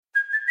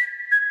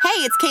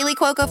Hey, it's Kaylee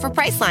Cuoco for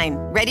Priceline.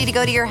 Ready to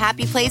go to your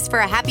happy place for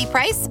a happy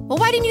price? Well,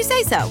 why didn't you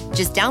say so?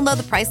 Just download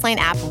the Priceline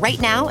app right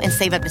now and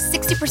save up to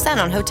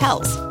 60% on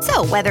hotels.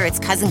 So whether it's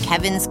Cousin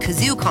Kevin's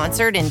Kazoo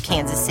Concert in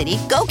Kansas City,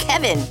 go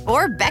Kevin,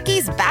 or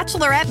Becky's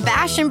Bachelorette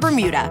Bash in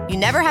Bermuda, you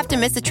never have to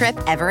miss a trip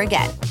ever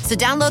again. So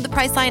download the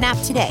Priceline app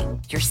today.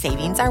 Your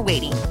savings are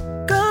waiting.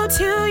 Go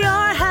to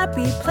your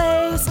happy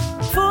place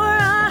for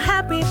a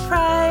happy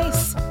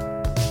price.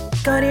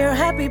 Go to your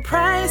happy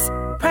price,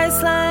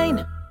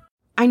 Priceline.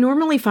 I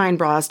normally find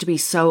bras to be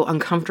so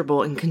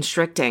uncomfortable and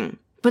constricting,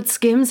 but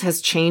Skims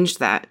has changed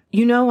that.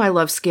 You know I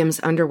love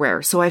Skims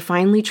underwear, so I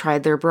finally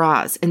tried their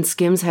bras, and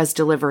Skims has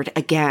delivered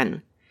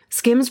again.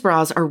 Skims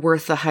bras are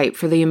worth the hype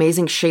for the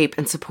amazing shape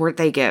and support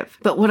they give,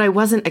 but what I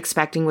wasn't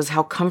expecting was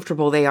how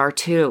comfortable they are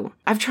too.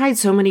 I've tried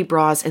so many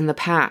bras in the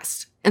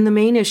past, and the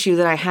main issue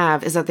that I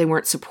have is that they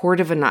weren't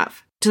supportive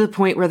enough, to the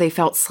point where they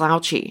felt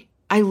slouchy.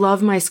 I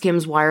love my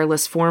Skims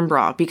wireless form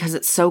bra because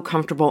it's so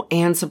comfortable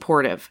and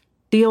supportive.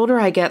 The older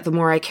I get, the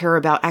more I care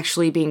about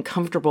actually being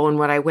comfortable in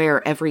what I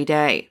wear every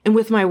day. And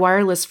with my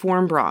wireless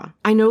form bra,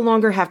 I no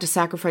longer have to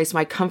sacrifice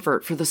my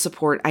comfort for the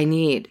support I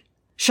need.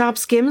 Shop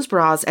Skims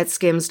bras at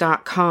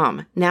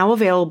skims.com, now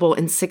available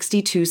in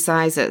 62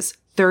 sizes,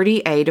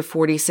 30A to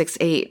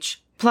 46H.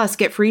 Plus,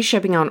 get free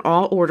shipping on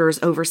all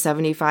orders over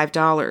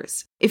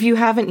 $75. If you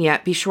haven't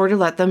yet, be sure to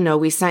let them know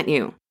we sent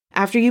you.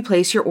 After you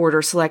place your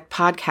order, select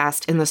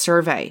podcast in the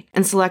survey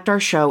and select our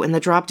show in the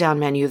drop-down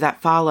menu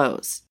that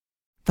follows.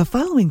 The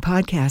following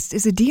podcast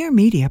is a Dear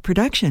Media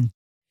production.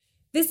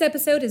 This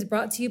episode is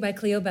brought to you by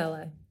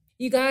Cleobella.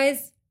 You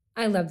guys,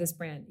 I love this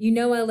brand. You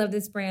know I love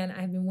this brand.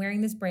 I've been wearing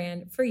this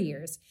brand for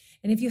years.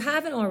 And if you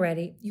haven't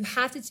already, you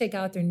have to check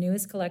out their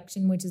newest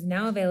collection, which is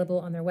now available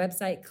on their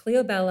website,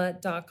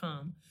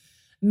 cleobella.com.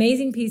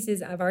 Amazing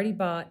pieces I've already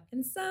bought,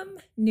 and some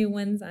new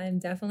ones I'm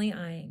definitely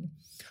eyeing.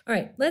 All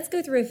right, let's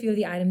go through a few of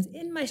the items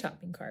in my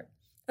shopping cart.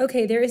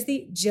 Okay, there is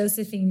the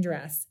Josephine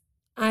dress.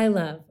 I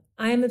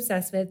am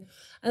obsessed with.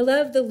 I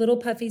love the little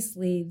puffy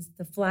sleeves,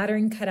 the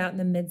flattering cutout in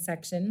the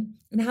midsection,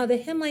 and how the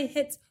hemline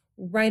hits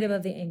right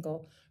above the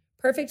ankle.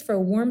 Perfect for a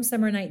warm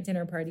summer night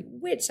dinner party,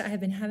 which I have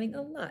been having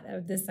a lot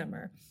of this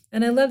summer.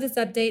 And I love this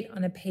update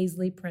on a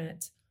paisley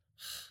print.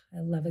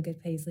 I love a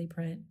good paisley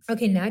print.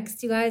 Okay,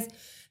 next, you guys,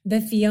 the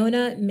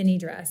Fiona mini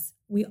dress.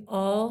 We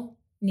all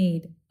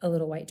need a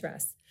little white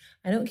dress.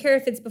 I don't care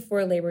if it's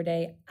before Labor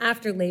Day,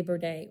 after Labor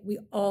Day, we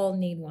all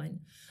need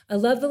one. I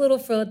love the little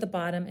frill at the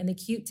bottom and the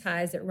cute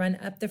ties that run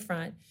up the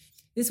front.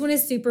 This one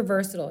is super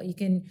versatile. You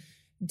can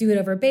do it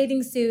over a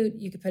bathing suit.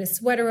 You could put a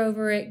sweater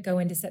over it, go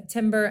into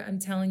September. I'm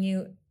telling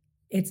you,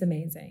 it's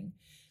amazing.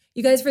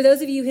 You guys, for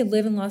those of you who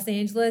live in Los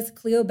Angeles,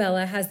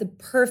 Cleobella has the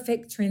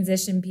perfect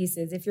transition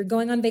pieces. If you're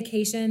going on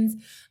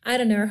vacations, I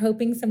don't know,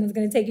 hoping someone's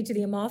going to take you to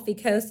the Amalfi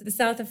Coast, to the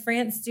south of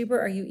France. Super,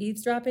 are you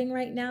eavesdropping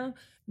right now?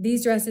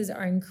 These dresses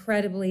are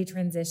incredibly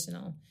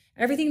transitional.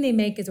 Everything they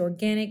make is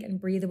organic and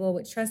breathable,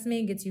 which, trust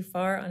me, gets you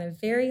far on a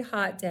very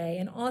hot day.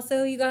 And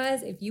also, you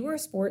guys, if you are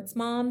sports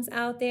moms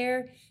out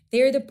there,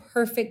 they're the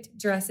perfect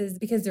dresses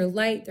because they're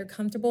light, they're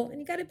comfortable, and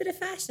you got a bit of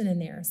fashion in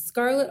there.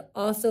 Scarlett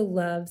also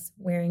loves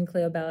wearing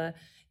Cleobella.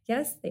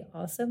 Yes, they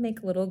also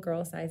make little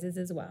girl sizes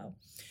as well.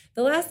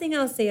 The last thing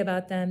I'll say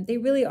about them, they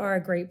really are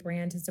a great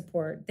brand to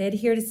support. They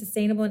adhere to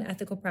sustainable and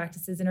ethical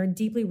practices and are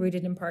deeply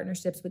rooted in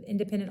partnerships with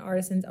independent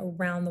artisans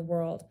around the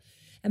world.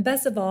 And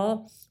best of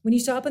all, when you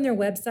shop on their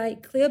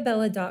website,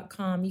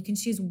 cleobella.com, you can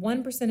choose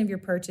 1% of your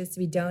purchase to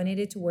be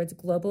donated towards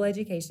global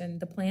education,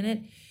 the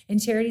planet,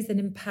 and charities that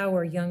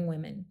empower young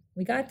women.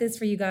 We got this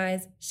for you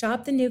guys.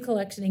 Shop the new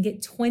collection and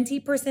get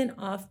 20%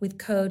 off with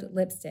code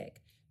LIPSTICK.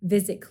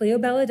 Visit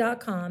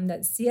cleobella.com,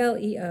 that's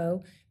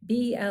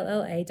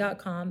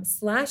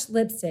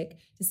CLEOBELLA.com/lipstick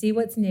to see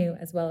what's new,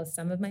 as well as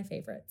some of my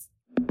favorites.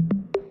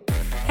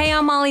 Hey,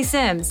 I'm Molly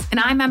Sims.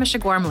 And I'm Emma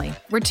Gormley.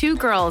 We're two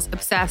girls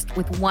obsessed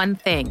with one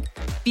thing: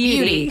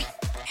 beauty.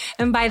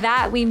 And by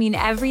that, we mean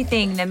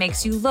everything that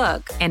makes you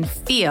look And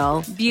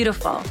feel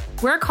beautiful.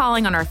 We're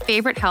calling on our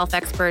favorite health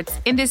experts,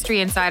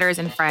 industry insiders,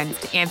 and friends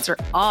to answer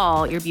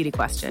all your beauty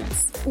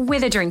questions.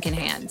 With a drink in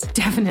hand.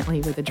 Definitely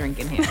with a drink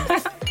in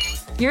hand.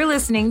 You're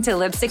listening to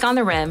Lipstick on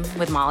the Rim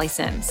with Molly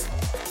Sims.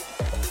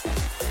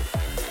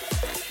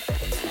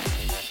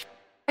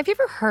 Have you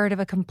ever heard of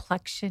a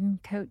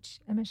complexion coach,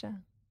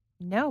 Amisha?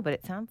 No, but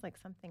it sounds like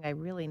something I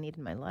really need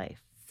in my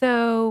life.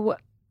 So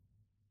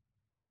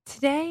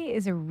today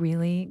is a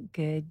really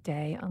good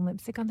day on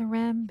Lipstick on the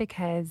Rim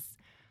because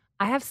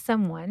I have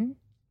someone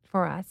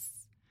for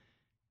us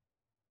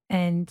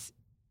and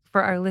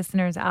for our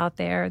listeners out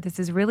there. This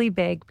is really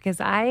big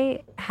because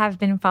I have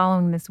been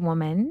following this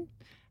woman,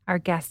 our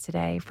guest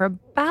today, for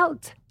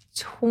about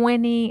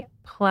 20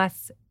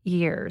 plus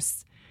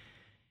years.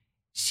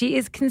 She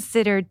is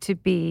considered to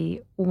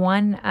be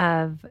one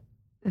of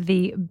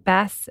the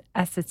best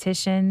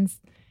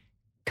estheticians,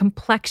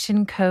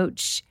 complexion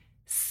coach,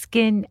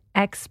 skin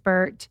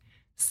expert.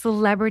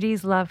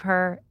 Celebrities love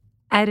her.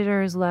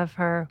 Editors love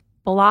her.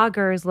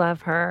 Bloggers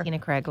love her. Tina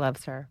Craig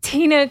loves her.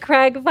 Tina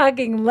Craig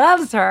fucking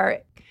loves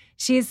her.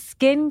 She is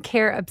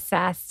skincare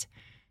obsessed.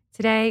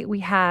 Today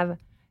we have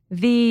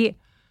the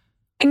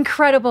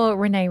incredible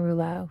Renee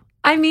Rouleau.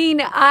 I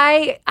mean,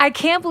 I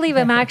can't believe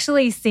I'm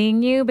actually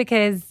seeing you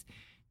because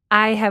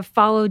I have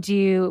followed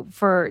you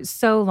for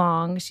so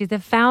long. She's the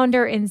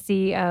founder and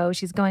CEO.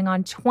 She's going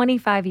on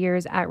 25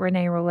 years at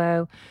Renee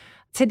Rouleau.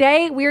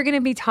 Today, we're going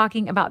to be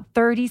talking about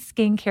 30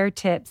 skincare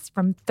tips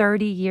from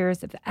 30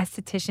 years of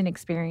esthetician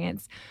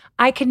experience.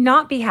 I could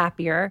not be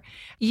happier.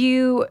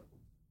 You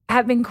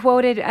have been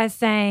quoted as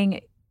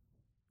saying,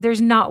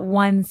 there's not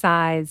one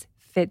size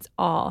fits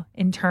all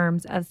in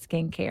terms of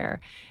skincare.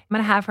 I'm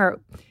going to have her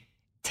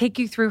take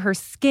you through her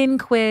skin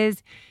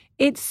quiz.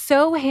 It's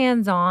so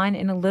hands-on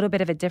in a little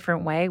bit of a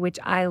different way, which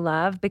I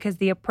love because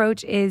the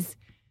approach is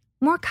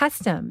more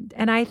custom.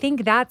 And I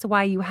think that's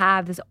why you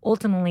have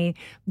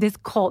this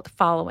cult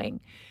following.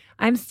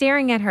 I'm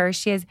staring at her.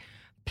 She has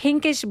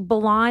pinkish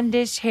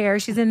blondish hair.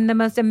 She's in the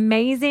most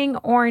amazing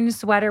orange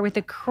sweater with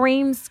a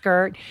cream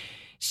skirt.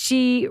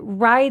 She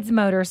rides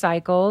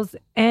motorcycles,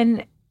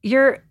 and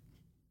you're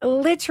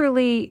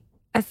literally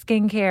a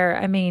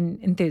skincare,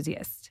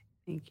 enthusiast.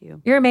 Thank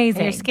you. You're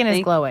amazing. And your skin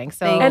is glowing.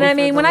 So, and I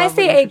mean, when I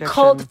say a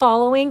cult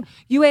following,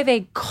 you have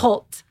a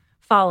cult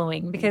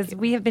following because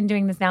we have been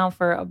doing this now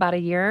for about a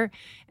year.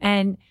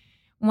 And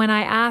when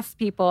I ask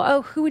people,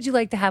 oh, who would you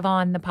like to have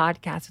on the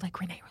podcast? They're like,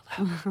 Renee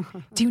Rouleau.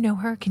 Do you know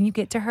her? Can you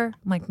get to her?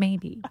 I'm like,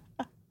 maybe.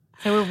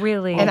 So we're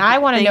really. And I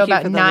want to know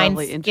about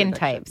 9 skin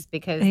types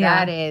because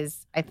that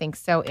is, I think,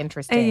 so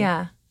interesting.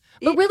 Yeah.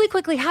 But really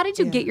quickly, how did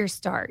you get your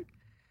start?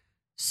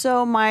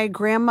 So my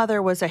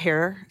grandmother was a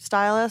hair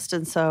stylist,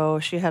 and so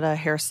she had a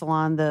hair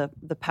salon, the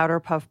Powder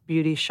Puff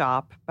Beauty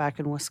Shop back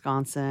in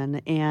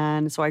Wisconsin.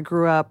 And so I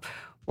grew up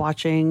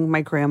watching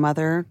my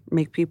grandmother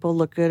make people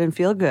look good and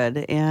feel good.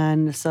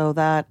 And so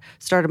that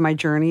started my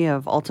journey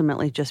of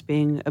ultimately just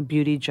being a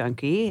beauty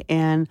junkie.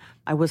 And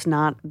I was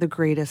not the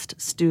greatest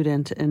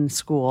student in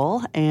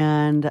school,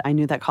 and I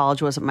knew that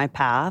college wasn't my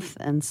path.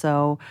 And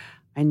so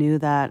I knew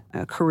that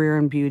a career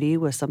in beauty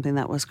was something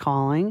that was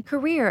calling.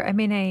 Career,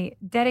 a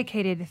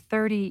dedicated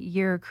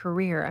 30-year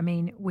career,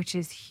 which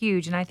is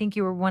huge. And I think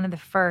you were one of the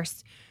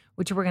first,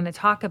 which we're going to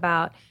talk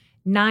about,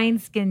 9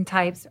 skin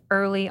types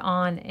early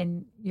on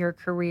in your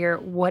career.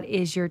 What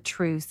is your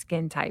true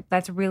skin type?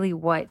 That's really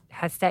what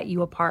has set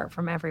you apart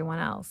from everyone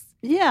else.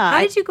 Yeah.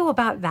 How did you go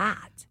about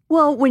that?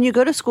 Well, when you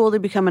go to school to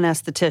become an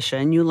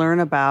esthetician, you learn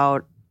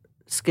about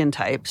skin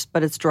types,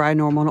 but it's dry,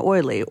 normal, and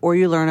oily. Or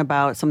you learn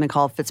about something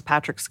called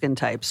Fitzpatrick skin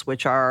types,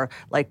 which are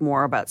like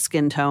more about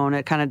skin tone.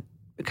 It kind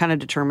of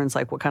determines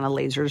like what kind of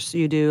lasers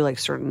you do. Like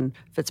certain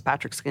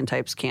Fitzpatrick skin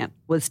types can't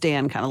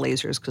withstand kind of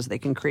lasers because they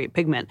can create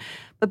pigment.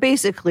 But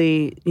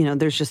basically,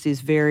 there's just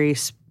these very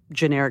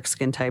generic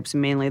skin types,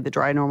 mainly the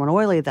dry, normal, and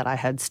oily that I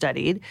had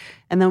studied.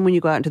 And then when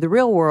you go out into the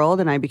real world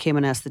and I became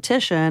an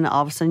esthetician,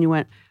 all of a sudden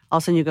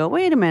you go,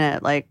 wait a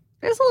minute, like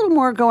there's a little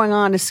more going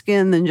on to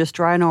skin than just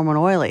dry, normal, and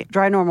oily.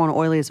 Dry, normal, and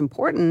oily is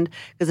important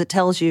because it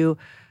tells you,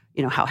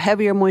 how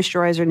heavy your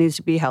moisturizer needs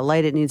to be, how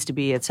light it needs to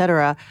be, et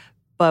cetera.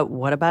 But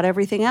what about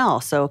everything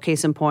else? So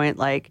case in point,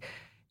 like,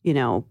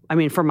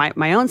 for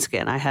my own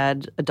skin, I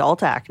had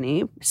adult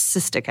acne,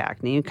 cystic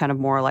acne, kind of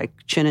more like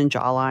chin and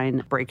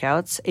jawline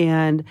breakouts.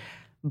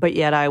 But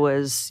yet I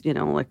was,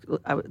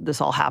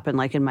 this all happened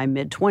like in my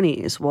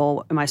mid-20s.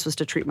 Well, am I supposed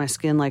to treat my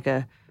skin like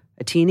a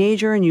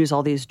teenager and use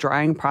all these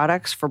drying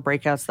products for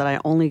breakouts that I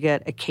only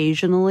get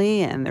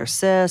occasionally and they're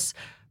cis,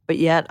 but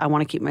yet I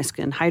want to keep my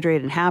skin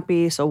hydrated and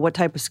happy. So what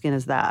type of skin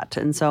is that?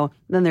 And so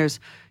then there's,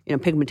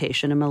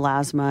 pigmentation and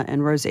melasma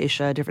and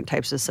rosacea, different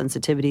types of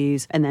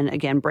sensitivities. And then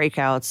again,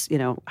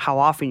 breakouts, how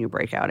often you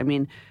break out.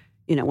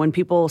 When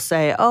people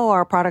say, oh,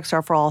 our products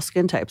are for all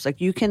skin types, like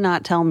you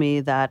cannot tell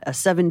me that a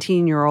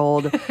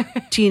 17-year-old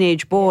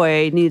teenage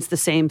boy needs the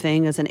same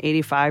thing as an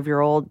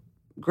 85-year-old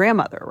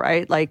grandmother,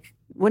 right? Like,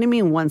 what do you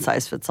mean one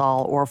size fits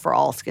all or for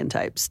all skin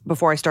types?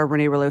 Before I started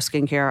Renee Rouleau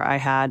Skincare,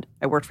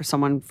 I worked for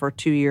someone for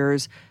 2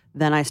 years.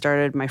 Then I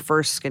started my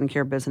first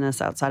skincare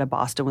business outside of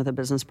Boston with a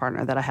business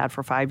partner that I had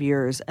for 5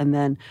 years, and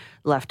then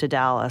left to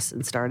Dallas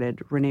and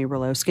started Renee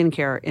Rouleau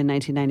Skincare in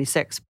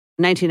 1996.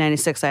 In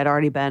 1996, I had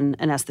already been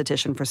an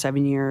esthetician for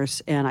 7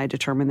 years, and I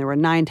determined there were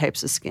 9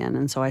 types of skin.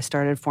 And so I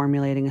started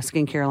formulating a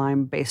skincare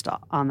line based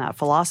on that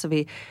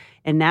philosophy.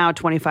 And now,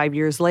 25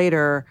 years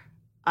later,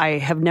 I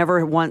have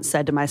never once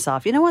said to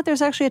myself, you know what,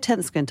 there's actually a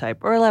 10th skin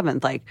type or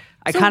 11th. Like,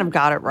 I kind of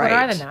got it right.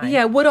 What are the 9?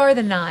 Yeah, what are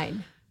the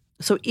 9?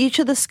 So each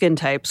of the skin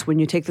types, when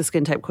you take the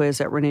skin type quiz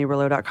at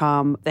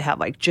reneerouleau.com, they have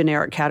like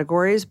generic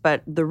categories,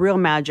 but the real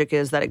magic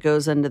is that it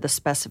goes into the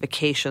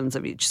specifications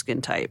of each skin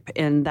type.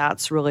 And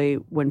that's really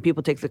when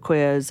people take the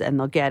quiz and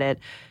they'll get it.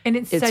 And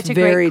it's such a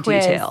very great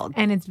quiz, detailed.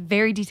 And it's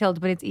very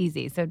detailed, but it's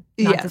easy. So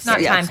it's not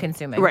time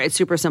consuming. Right, it's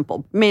super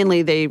simple.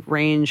 Mainly they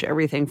range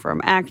everything from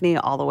acne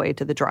all the way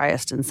to the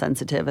driest and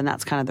sensitive, and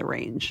that's kind of the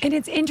range. And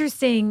it's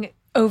interesting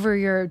over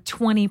your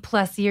 20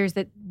 plus years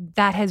that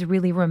has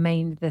really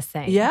remained the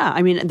same.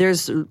 Yeah.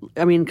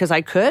 Because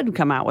I could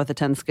come out with a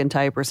 10th skin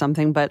type or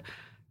something, but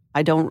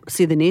I don't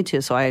see the need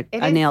to, so I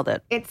nailed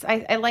it.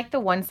 I like the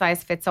one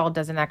size fits all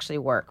doesn't actually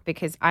work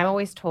because I'm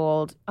always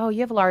told, oh,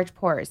 you have large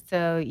pores,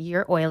 so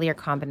you're oily or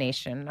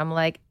combination. I'm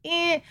like,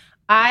 if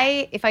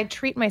I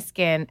treat my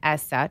skin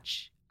as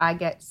such, I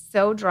get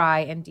so dry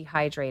and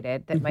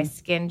dehydrated that my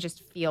skin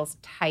just feels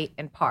tight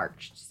and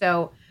parched.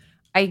 So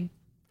I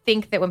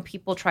think that when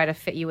people try to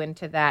fit you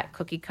into that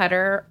cookie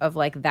cutter of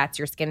like, that's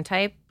your skin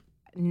type,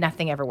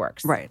 nothing ever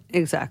works. Right.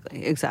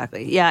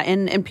 Exactly. Yeah.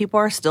 And people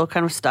are still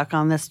kind of stuck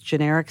on this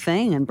generic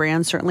thing, and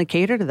brands certainly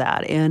cater to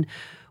that. And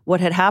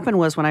what had happened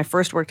was when I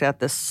first worked at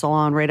this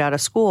salon right out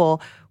of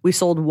school, we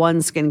sold one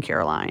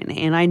skincare line.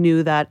 And I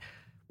knew that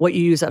what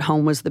you use at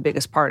home was the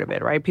biggest part of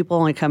it, right? People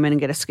only come in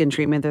and get a skin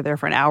treatment. They're there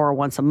for an hour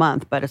once a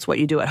month, but it's what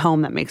you do at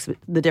home that makes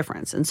the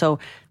difference. And so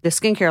the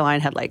skincare line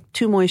had like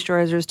 2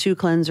 moisturizers, 2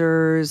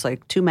 cleansers,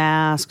 like 2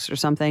 masks or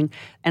something.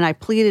 And I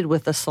pleaded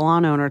with the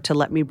salon owner to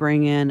let me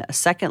bring in a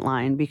second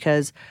line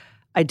because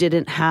I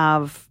didn't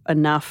have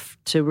enough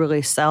to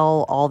really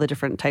sell all the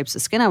different types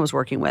of skin I was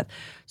working with.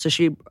 So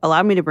she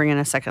allowed me to bring in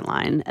a second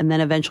line and then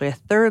eventually a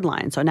third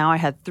line. So now I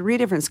had 3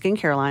 different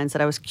skincare lines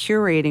that I was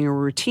curating a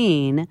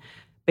routine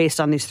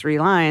based on these 3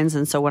 lines.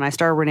 And so when I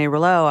started Renee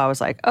Rouleau, I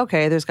was like,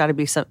 okay, there's got to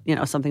be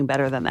something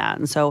better than that.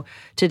 And so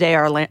today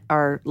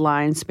our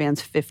line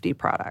spans 50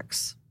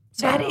 products.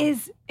 So. That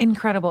is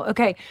incredible.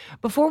 Okay,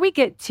 before we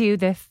get to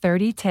the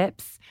 30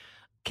 tips,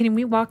 can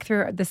we walk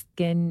through the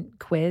skin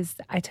quiz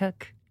I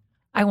took?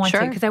 I want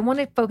to, because I want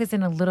to focus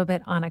in a little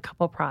bit on a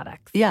couple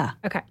products. Yeah.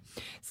 Okay.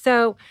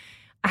 So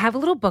I have a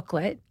little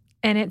booklet.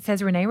 And it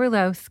says, Renee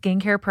Rouleau,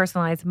 skincare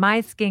personalized,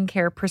 my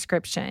skincare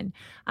prescription.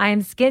 I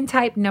am skin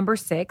type number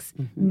 6,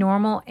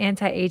 normal,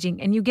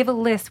 anti-aging. And you give a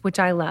list, which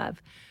I love.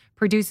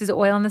 Produces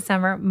oil in the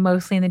summer,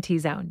 mostly in the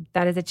T-zone.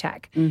 That is a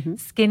check.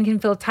 Skin can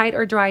feel tight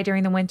or dry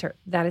during the winter.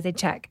 That is a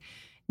check.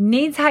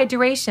 Needs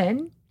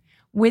hydration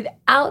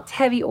without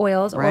heavy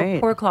oils or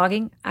pore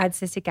clogging. Add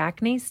cystic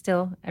acne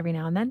still every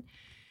now and then.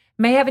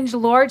 May have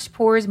enlarged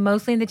pores,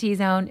 mostly in the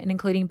T-zone and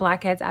including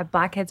blackheads. I have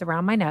blackheads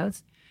around my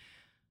nose.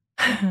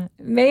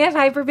 May have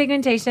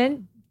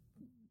hyperpigmentation.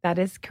 That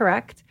is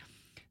correct.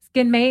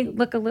 Skin may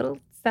look a little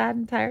sad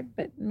and tired,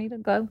 but need a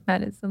glow.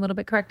 That is a little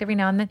bit correct every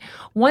now and then.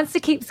 Wants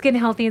to keep skin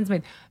healthy and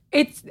smooth.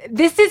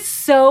 This is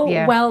so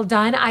well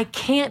done. I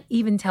can't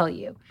even tell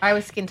you. I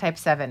was skin type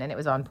 7 and it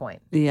was on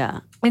point.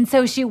 Yeah. And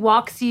so she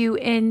walks you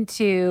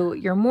into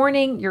your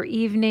morning, your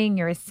evening,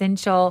 your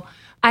essential.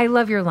 I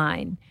love your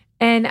line.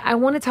 And I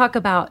want to talk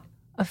about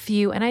a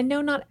few, and I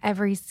know not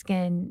every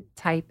skin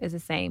type is the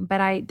same,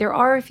 but there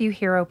are a few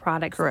hero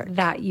products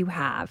that you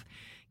have.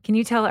 Can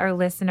you tell our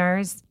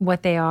listeners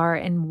what they are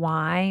and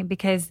why?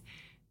 Because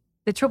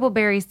the Triple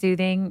Berry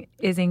Soothing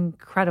is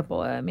incredible.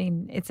 I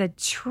mean, it's a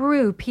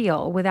true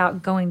peel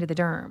without going to the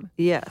derm.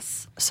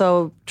 Yes.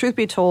 So truth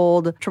be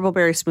told, Triple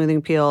Berry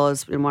Smoothing Peel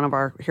is in one of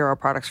our hero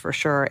products for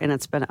sure. And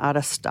it's been out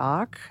of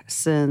stock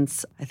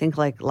since I think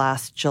like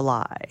last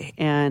July.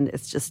 And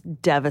it's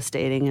just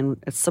devastating.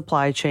 And it's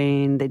supply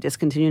chain. They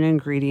discontinued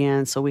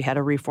ingredients. So we had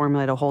to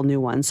reformulate a whole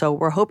new one. So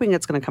we're hoping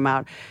it's going to come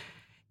out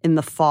in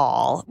the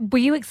fall. Will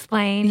you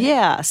explain?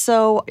 Yeah.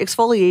 So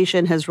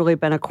exfoliation has really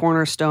been a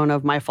cornerstone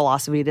of my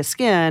philosophy to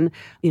skin.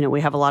 You know,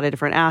 we have a lot of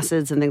different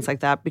acids and things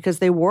like that because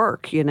they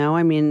work, you know.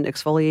 I mean,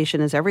 exfoliation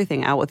is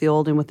everything, out with the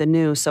old and with the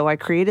new. So I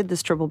created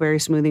this Triple Berry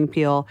Smoothing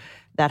Peel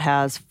that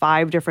has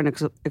 5 different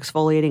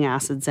exfoliating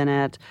acids in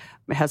it.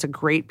 It has a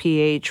great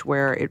pH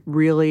where it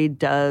really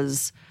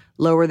does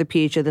lower the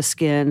pH of the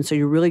skin. So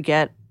you really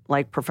get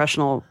like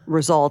professional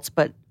results,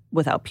 but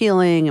without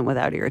peeling and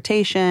without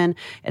irritation.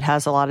 It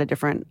has a lot of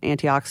different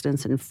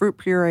antioxidants and fruit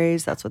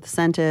purees. That's what the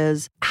scent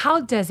is. How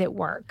does it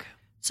work?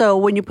 So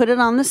when you put it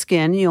on the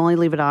skin, you only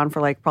leave it on for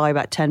like probably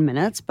about 10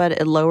 minutes, but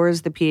it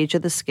lowers the pH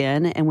of the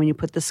skin. And when you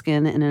put the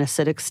skin in an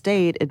acidic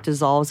state, it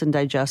dissolves and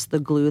digests the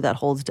glue that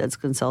holds dead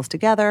skin cells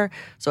together.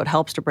 So it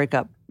helps to break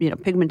up, you know,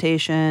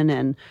 pigmentation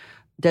and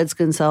dead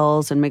skin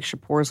cells and makes your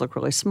pores look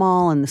really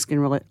small and the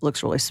skin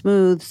looks really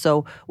smooth.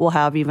 So we'll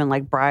have even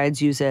like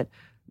brides use it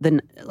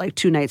like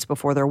 2 nights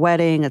before their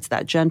wedding. It's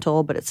that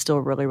gentle, but it's still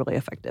really, really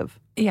effective.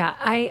 Yeah,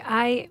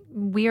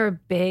 we are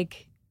big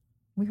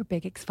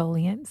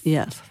exfoliants.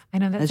 Yes. I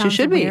know that sounds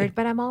weird,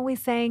 but I'm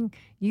always saying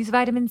use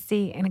vitamin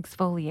C and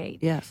exfoliate.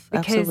 Yes,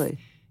 because absolutely.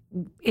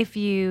 If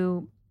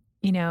you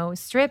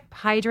strip,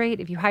 hydrate.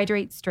 If you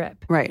hydrate,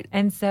 strip. Right.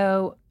 And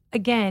so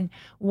again,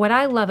 what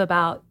I love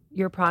about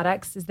your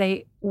products is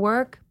they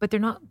work, but they're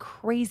not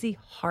crazy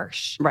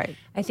harsh. Right.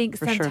 I think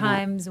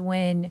sometimes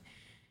when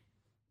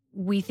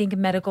we think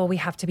medical, we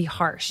have to be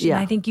harsh. Yeah.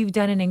 And I think you've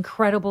done an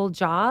incredible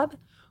job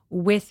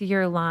with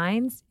your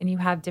lines, and you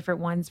have different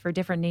ones for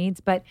different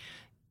needs. But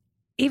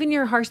even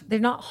your harsh, they're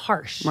not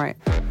harsh. Right.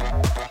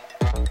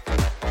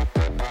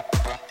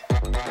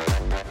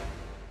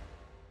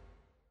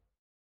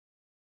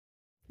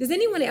 Does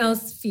anyone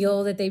else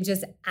feel that they've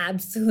just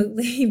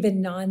absolutely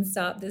been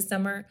nonstop this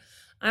summer?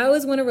 I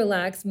always want to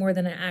relax more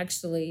than I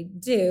actually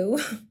do.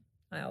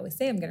 I always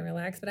say I'm going to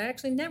relax, but I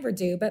actually never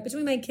do. But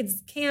between my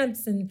kids'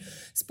 camps and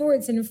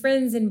sports and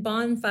friends and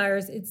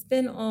bonfires, it's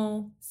been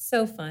all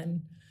so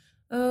fun.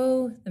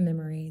 Oh, the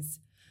memories.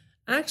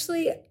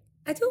 Actually,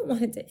 I don't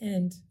want it to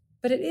end,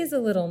 but it is a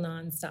little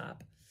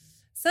nonstop.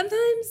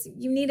 Sometimes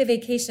you need a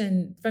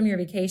vacation from your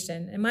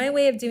vacation, and my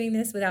way of doing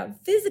this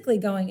without physically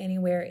going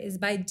anywhere is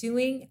by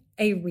doing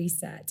a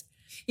reset.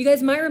 You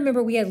guys might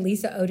remember we had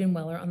Lisa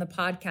Odenwiller on the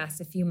podcast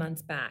a few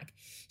months back.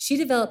 She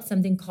developed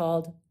something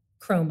called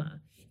Chroma.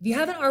 If you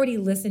haven't already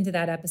listened to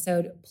that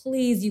episode,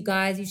 please, you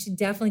guys, you should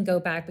definitely go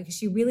back because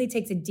she really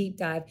takes a deep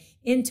dive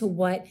into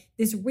what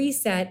this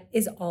reset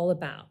is all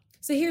about.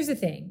 So here's the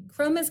thing.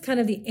 Chroma is kind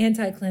of the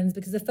anti-cleanse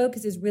because the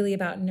focus is really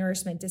about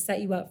nourishment to set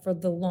you up for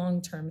the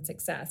long-term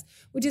success,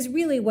 which is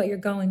really what you're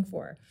going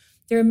for.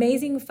 Their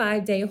amazing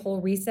 5-day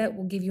whole reset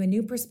will give you a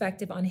new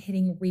perspective on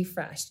hitting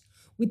refreshed.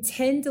 With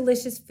 10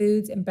 delicious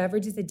foods and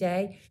beverages a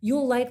day,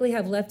 you'll likely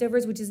have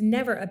leftovers, which is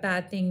never a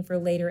bad thing for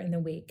later in the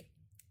week.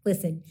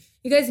 Listen,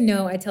 you guys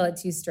know I tell it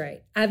to you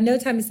straight. I have no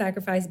time to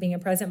sacrifice being a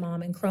present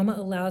mom, and Chroma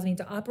allows me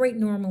to operate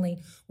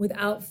normally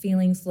without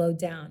feeling slowed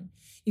down.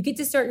 You get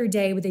to start your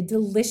day with a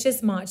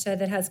delicious matcha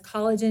that has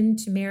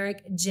collagen,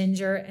 turmeric,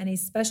 ginger, and a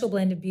special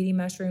blend of beauty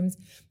mushrooms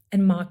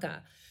and maca.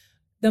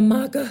 The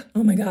maca,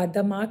 oh my God,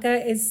 the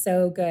maca is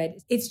so good.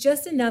 It's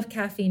just enough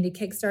caffeine to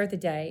kickstart the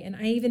day, and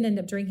I even end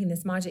up drinking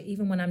this matcha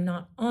even when I'm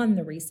not on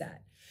the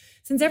reset.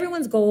 Since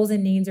everyone's goals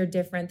and needs are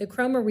different, the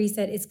Chroma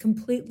Reset is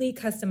completely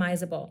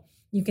customizable.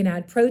 You can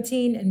add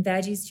protein and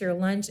veggies to your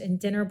lunch and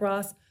dinner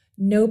broths,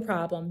 no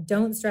problem.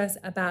 Don't stress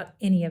about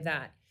any of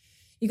that.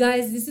 You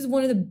guys, this is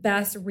one of the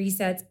best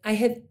resets I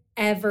have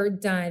ever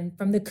done.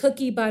 From the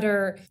cookie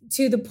butter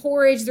to the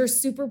porridge, their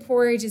super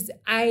porridges.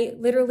 I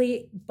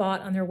literally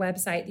bought on their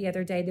website the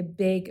other day the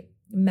big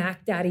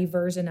Mac Daddy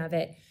version of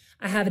it.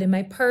 I have it in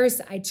my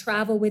purse. I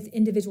travel with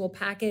individual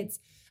packets.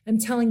 I'm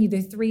telling you,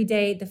 the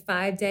 3-day, the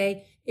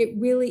 5-day, it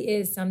really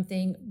is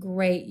something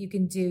great you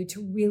can do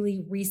to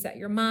really reset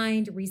your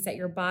mind, reset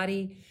your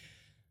body.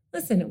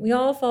 Listen, we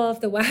all fall off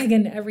the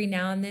wagon every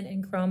now and then,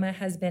 and Chroma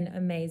has been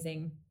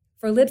amazing.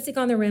 For Lipstick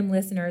on the Rim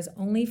listeners,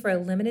 only for a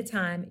limited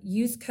time,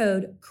 use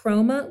code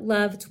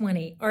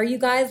CHROMALOVE20. Are you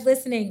guys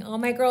listening? All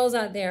my girls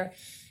out there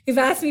who've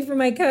asked me for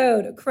my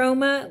code,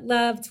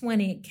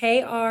 CHROMALOVE20,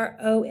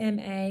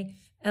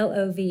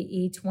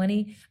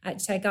 KROMALOVE20 at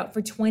checkout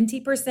for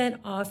 20%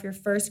 off your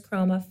first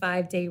Chroma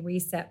 5-day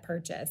reset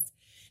purchase.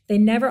 They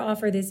never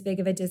offer this big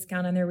of a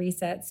discount on their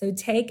reset, so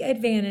take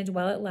advantage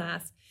while it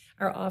lasts.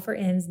 Our offer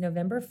ends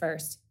November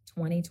 1st,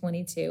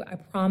 2022. I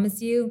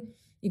promise you,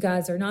 you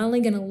guys are not only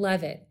going to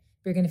love it,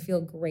 you're going to feel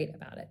great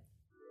about it.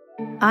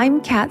 I'm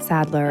Kat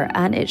Sadler,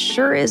 and it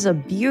sure is a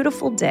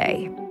beautiful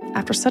day.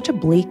 After such a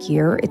bleak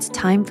year, it's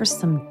time for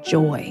some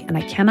joy, and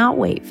I cannot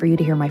wait for you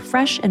to hear my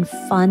fresh and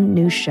fun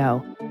new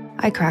show.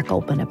 I crack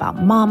open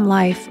about mom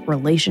life,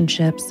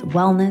 relationships,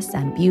 wellness,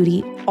 and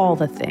beauty, all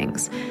the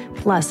things.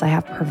 Plus, I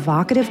have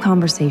provocative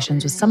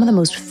conversations with some of the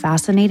most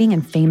fascinating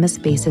and famous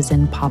faces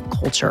in pop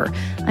culture.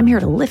 I'm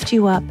here to lift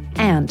you up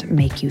and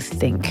make you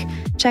think.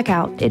 Check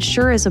out It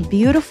Sure Is a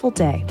Beautiful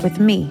Day with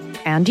me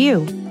and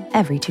you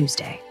every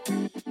Tuesday.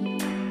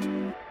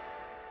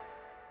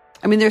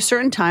 I mean, there's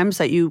certain times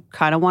that you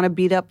kind of want to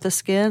beat up the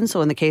skin.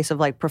 So in the case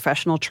of like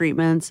professional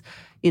treatments,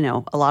 you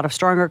know, a lot of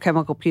stronger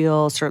chemical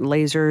peels, certain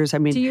lasers. I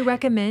mean, do you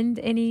recommend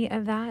any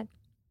of that?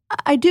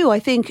 I do. I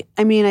think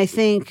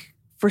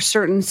for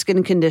certain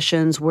skin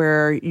conditions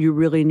where you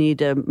really need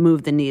to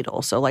move the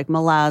needle. So like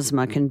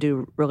melasma can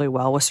do really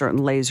well with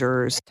certain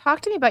lasers.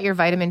 Talk to me about your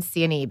vitamin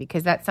C and E,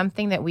 because that's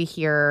something that we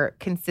hear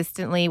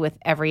consistently with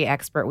every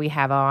expert we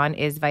have on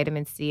is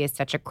vitamin C is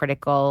such a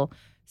critical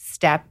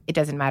step. It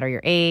doesn't matter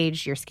your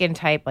age, your skin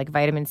type, like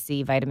vitamin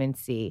C.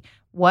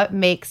 What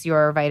makes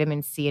your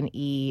vitamin C and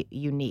E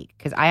unique?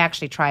 Because I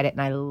actually tried it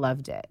and I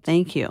loved it.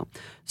 Thank you.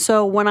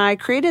 So when I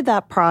created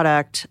that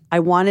product, I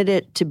wanted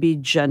it to be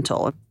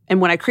gentle. And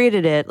when I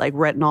created it, like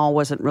retinol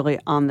wasn't really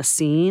on the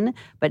scene.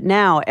 But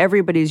now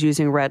everybody's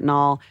using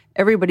retinol.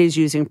 Everybody's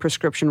using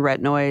prescription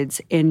retinoids.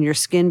 And your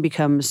skin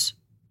becomes,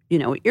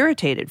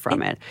 irritated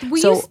from it. Will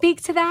you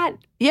speak to that?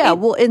 Yeah.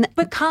 It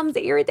becomes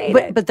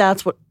irritated. But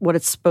that's what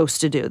it's supposed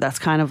to do. That's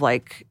kind of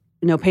like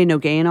no pain, no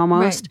gain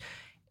almost. Right.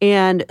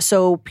 And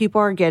so people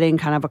are getting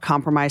kind of a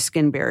compromised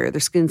skin barrier. Their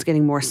skin's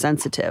getting more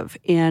sensitive.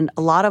 And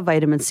a lot of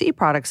vitamin C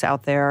products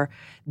out there,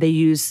 they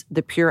use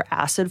the pure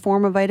acid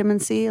form of vitamin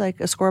C, like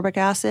ascorbic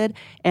acid,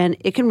 and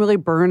it can really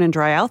burn and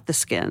dry out the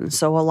skin.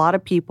 So a lot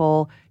of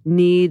people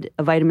need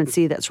a vitamin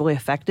C that's really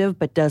effective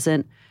but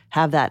doesn't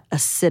have that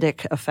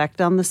acidic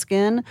effect on the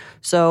skin.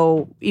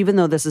 So even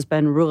though this has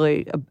been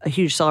really a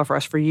huge seller for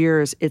us for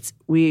years,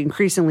 we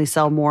increasingly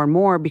sell more and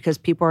more because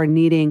people are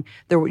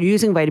they're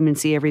using vitamin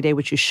C every day,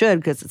 which you should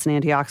because it's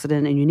an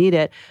antioxidant and you need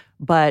it.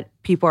 But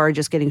people are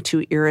just getting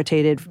too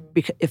irritated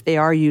if they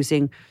are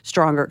using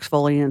stronger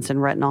exfoliants and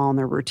retinol in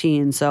their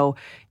routine. So,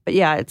 but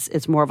yeah,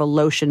 it's more of a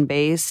lotion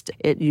based.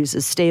 It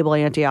uses stable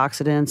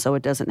antioxidants, so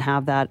it doesn't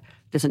have that.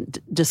 Doesn't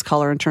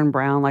discolor and turn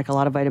brown like a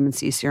lot of vitamin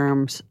C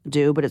serums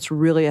do, but it's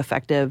really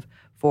effective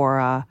for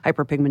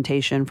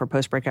hyperpigmentation, for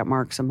post-breakout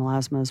marks and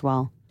melasma as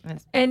well.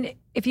 And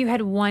if you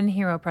had one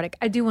hero product,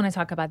 I do want to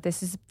talk about this.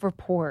 This is for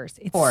pores.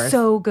 It's Pores.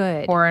 so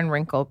good. Pore and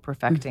wrinkle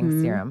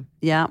perfecting serum.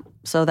 Yeah.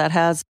 So that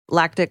has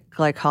lactic,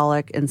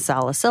 glycolic, and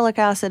salicylic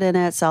acid in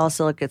it.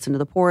 Salicylic gets into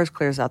the pores,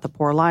 clears out the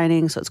pore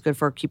lining. So it's good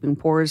for keeping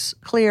pores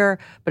clear.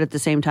 But at the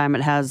same time,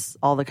 it has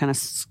all the kind of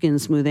skin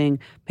smoothing,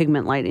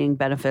 pigment lightening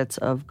benefits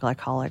of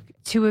glycolic.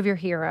 2 of your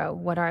hero,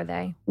 what are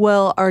they?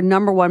 Well, our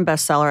number one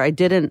bestseller, I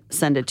didn't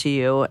send it to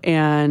you.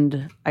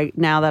 And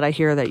now that I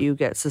hear that you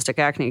get cystic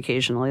acne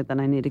occasionally, then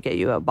I need to get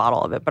you a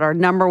bottle of it. But our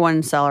number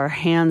one seller,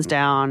 hands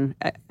down,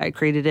 I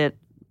created it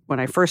when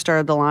I first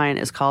started the line,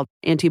 is called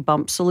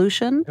Anti-Bump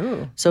Solution.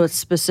 Ooh. So it's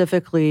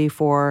specifically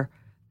for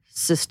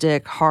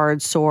cystic,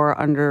 hard, sore,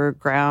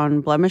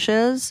 underground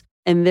blemishes.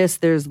 And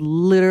there's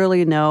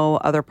literally no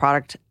other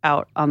product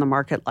out on the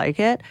market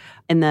like it.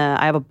 And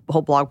I have a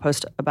whole blog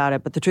post about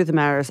it. But the truth of the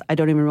matter is I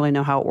don't even really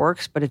know how it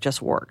works, but it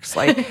just works.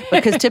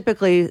 Because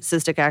typically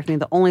cystic acne,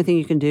 the only thing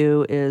you can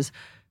do is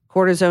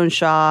cortisone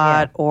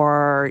shot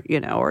or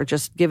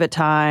just give it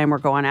time or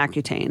go on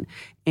Accutane.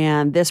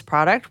 And this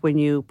product, when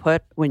you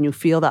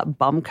feel that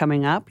bump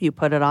coming up, you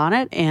put it on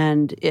it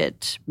and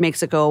it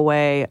makes it go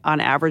away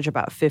on average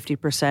about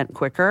 50%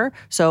 quicker.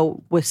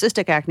 So with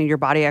cystic acne, your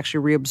body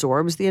actually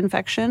reabsorbs the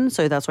infection.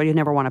 So that's why you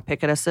never want to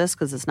pick at a cyst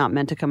because it's not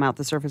meant to come out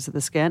the surface of the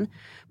skin,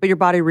 but your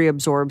body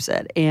reabsorbs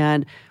it.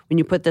 And when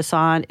you put this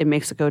on, it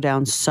makes it go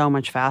down so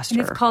much faster.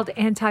 And it's called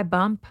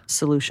Anti-Bump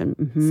Solution.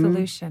 Mm-hmm.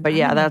 Solution. But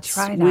yeah,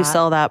 we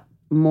sell that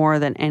more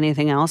than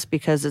anything else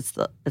because it's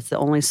the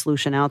only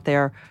solution out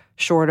there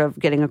short of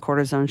getting a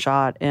cortisone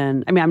shot.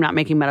 And I mean, I'm not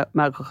making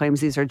medical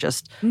claims. These are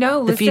just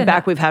the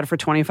feedback we've had for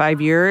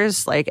 25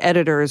 years. Like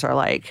editors are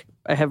like,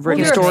 I have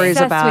written stories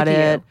about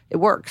it. It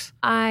works.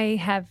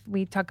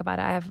 We talk about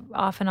it. I have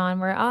off and on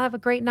where I'll have a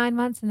great 9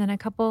 months and then a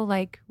couple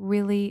like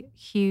really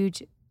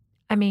huge,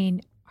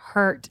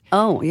 hurt.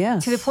 Oh,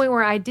 yes. To the point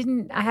where I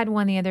had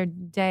one the other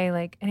day,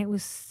 and it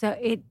was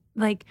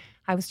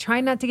I was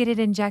trying not to get it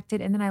injected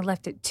and then I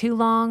left it too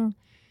long.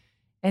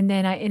 And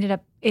then I ended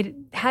up, it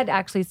had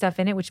actually stuff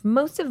in it, which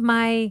most of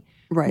my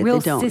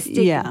real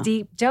cystic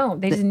deep don't.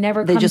 They just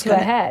never come to a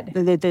head.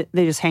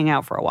 They just hang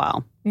out for a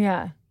while.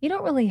 Yeah. You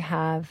don't really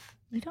have,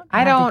 the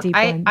deep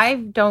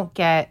ones.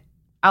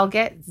 I'll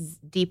get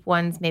deep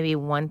ones maybe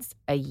once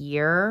a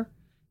year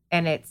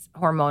and it's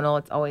hormonal.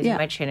 It's always in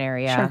my chin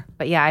area. Sure.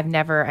 But yeah,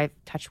 I've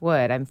touched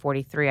wood. I'm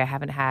 43. I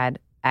haven't had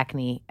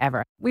acne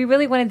ever. We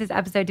really wanted this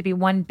episode to be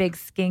one big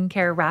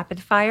skincare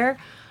rapid fire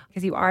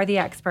because you are the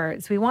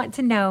expert. So we want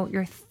to know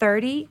your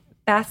 30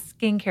 best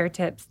skincare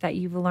tips that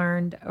you've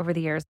learned over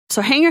the years.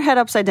 So hang your head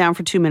upside down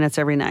for 2 minutes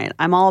every night.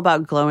 I'm all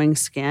about glowing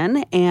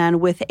skin. And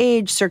with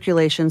age,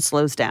 circulation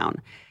slows down,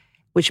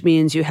 which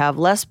means you have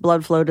less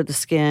blood flow to the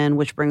skin,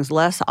 which brings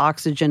less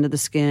oxygen to the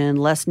skin,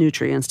 less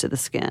nutrients to the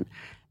skin.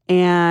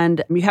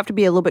 And you have to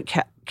be a little bit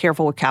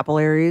careful with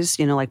capillaries,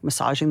 like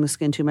massaging the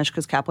skin too much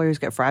because capillaries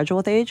get fragile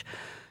with age.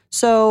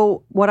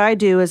 So what I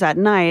do is at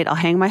night, I'll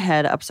hang my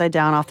head upside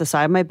down off the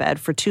side of my bed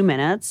for 2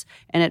 minutes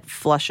and it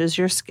flushes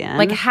your skin.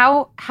 Like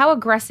how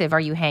aggressive are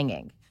you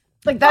hanging?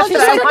 Like that's she's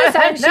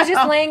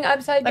just laying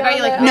upside down. Are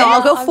you like, no,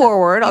 I'll go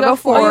forward. I'll go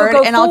forward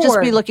and I'll just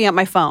be looking at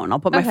my phone. I'll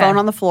put my phone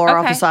on the floor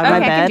off the side of my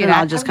bed and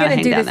I'll just kind of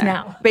hang down there.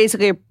 Now.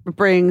 Basically, it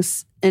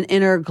brings an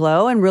inner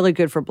glow and really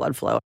good for blood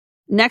flow.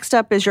 Next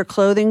up is your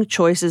clothing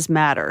choices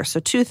matter. So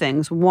 2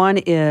 things. One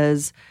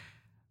is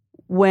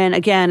when,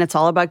 again, it's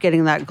all about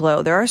getting that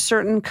glow. There are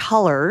certain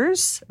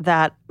colors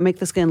that make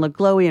the skin look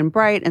glowy and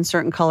bright and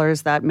certain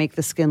colors that make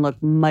the skin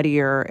look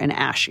muddier and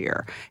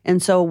ashier.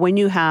 And so when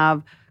you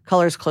have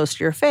colors close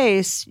to your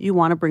face, you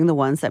want to bring the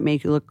ones that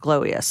make you look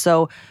glowiest.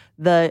 So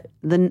the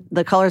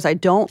colors I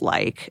don't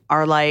like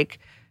are like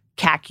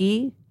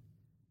khaki,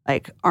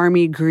 like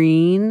army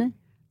green,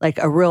 like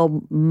a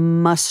real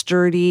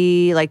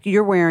mustardy, like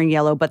you're wearing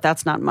yellow, but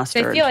that's not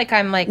mustard. I feel like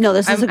I'm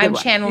I'm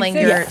channeling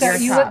your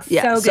talk.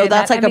 Yeah, so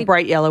that's like a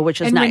bright yellow,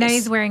 which is and nice. And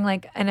Renee's wearing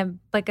like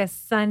a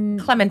sun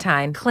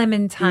clementine,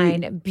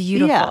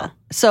 beautiful. Yeah.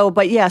 So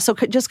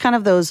just kind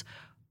of those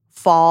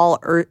fall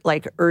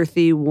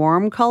earthy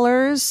warm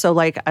colors. So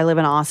like I live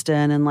in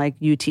Austin and like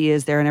UT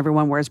is there and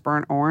everyone wears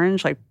burnt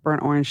orange. Like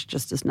burnt orange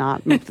just does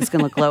not make the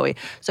skin look glowy.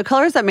 So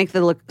colors that make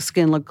the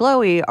skin look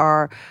glowy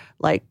are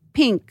like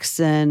pinks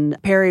and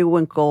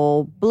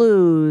periwinkle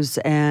blues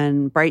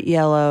and bright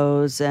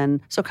yellows.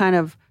 And so kind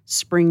of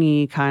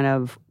springy kind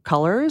of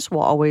colors will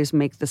always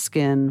make the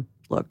skin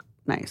look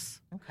nice.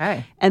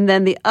 Okay. And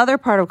then the other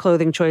part of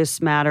clothing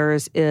choice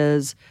matters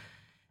is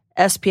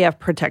SPF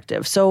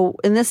protective. So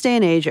in this day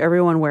and age,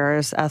 everyone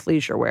wears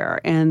athleisure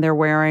wear and they're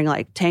wearing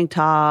like tank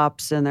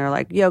tops and they're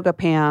like yoga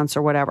pants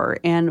or whatever.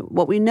 And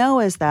what we know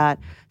is that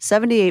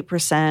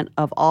 78%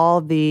 of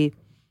all the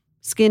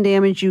skin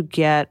damage you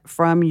get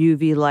from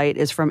UV light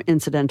is from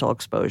incidental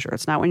exposure.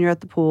 It's not when you're at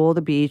the pool,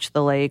 the beach,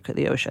 the lake, or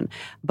the ocean,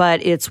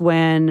 but it's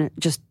when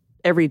just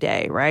every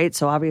day, right?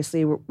 So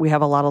obviously we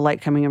have a lot of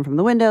light coming in from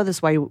the window. This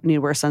is why you need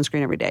to wear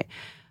sunscreen every day.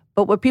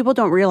 But what people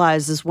don't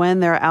realize is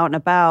when they're out and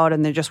about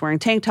and they're just wearing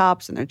tank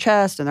tops and their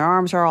chest and their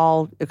arms are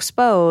all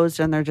exposed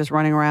and they're just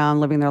running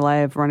around, living their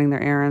life, running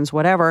their errands,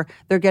 whatever,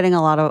 they're getting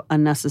a lot of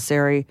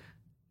unnecessary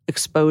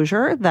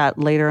exposure that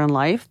later in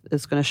life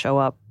is going to show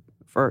up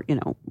for,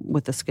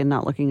 with the skin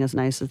not looking as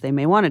nice as they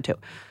may want it to.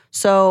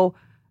 So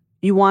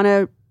you want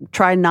to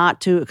try not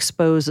to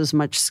expose as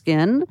much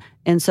skin.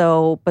 And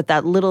so, but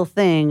that little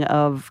thing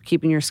of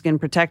keeping your skin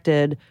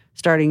protected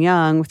starting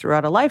young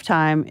throughout a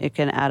lifetime, it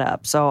can add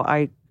up. So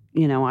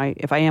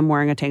if I am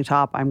wearing a tank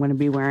top, I'm going to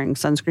be wearing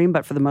sunscreen.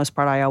 But for the most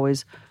part,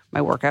 my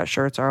workout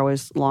shirts are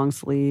always long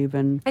sleeve.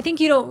 And I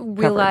think you don't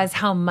realize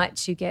how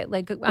much you get.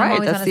 Like I'm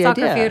always on a the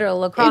soccer field or a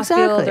lacrosse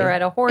field or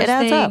at a horse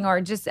thing up.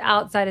 or just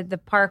outside at the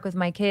park with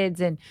my kids.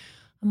 And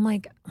I'm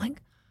like, God,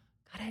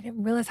 I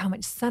didn't realize how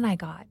much sun I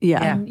got.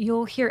 Yeah. And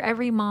you'll hear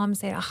every mom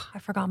say, oh, I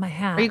forgot my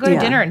hat. Or you go to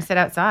dinner and sit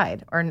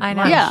outside. Or I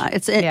know. lunch. Yeah,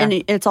 and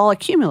it's all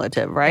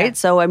accumulative, right? Yeah.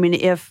 So, I mean,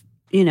 if,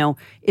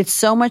 it's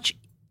so much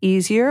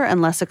easier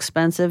and less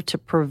expensive to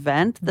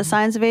prevent the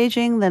signs of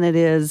aging than it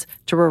is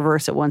to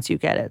reverse it once you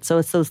get it. So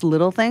it's those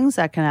little things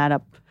that can add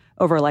up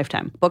over a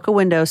lifetime. Book a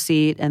window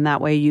seat, and that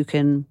way you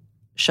can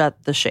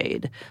shut the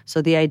shade. So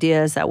the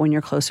idea is that when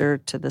you're closer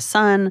to the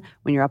sun,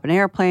 when you're up in an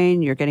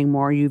airplane, you're getting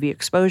more UV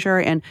exposure.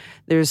 And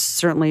there's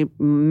certainly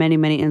many,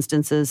 many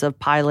instances of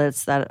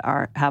pilots that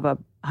have a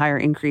higher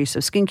increase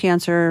of skin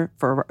cancer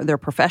for their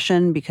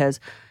profession because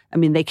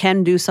they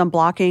can do some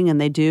blocking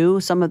and they do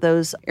some of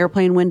those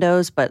airplane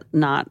windows, but they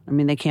can't block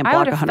 100%. I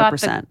would have thought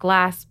the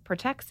glass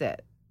protects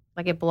it.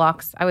 Like it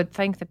blocks. I would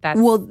think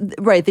that's... Well,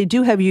 right. They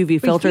do have UV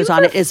filters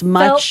on it as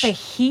much. Felt the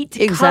heat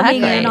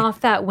coming in off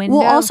that window.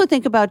 Well, also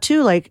think about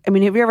too, have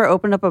you ever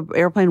opened up an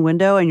airplane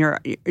window and your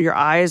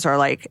eyes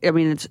are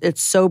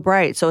it's so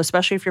bright. So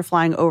especially if you're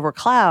flying over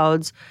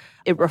clouds,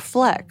 it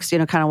reflects,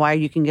 kind of why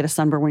you can get a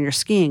sunburn when you're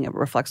skiing. It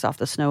reflects off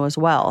the snow as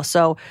well.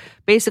 So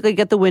basically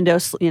get the window,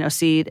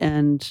 seat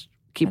and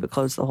keep it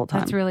closed the whole time.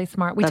 That's really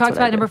smart. We talked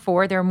about number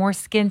 4. There are more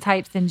skin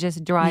types than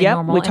just dry,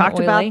 normal, we talked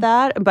and oily.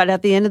 about that. But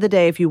at the end of the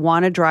day, if you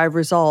want to drive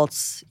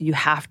results, you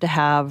have to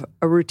have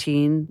a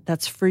routine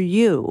that's for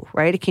you,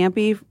 right? It can't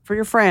be for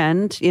your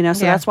friend, So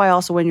that's why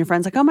also when your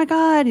friend's like, oh my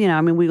God,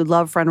 we would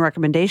love friend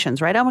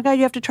recommendations, right? Oh my God,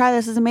 you have to try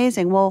this. It's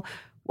amazing. Well,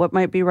 what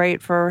might be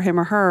right for him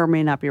or her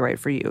may not be right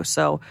for you.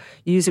 So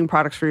using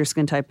products for your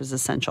skin type is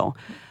essential.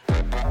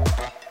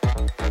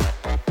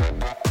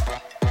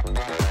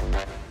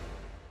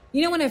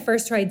 When I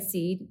first tried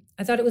Seed,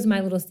 I thought it was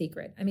my little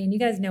secret. You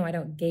guys know I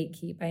don't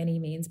gatekeep by any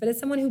means, but as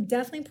someone who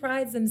definitely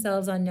prides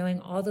themselves on knowing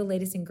all the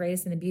latest and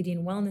greatest in the beauty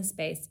and wellness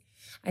space,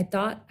 I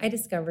thought I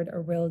discovered a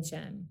real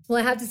gem. Well,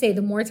 I have to say,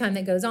 the more time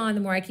that goes on,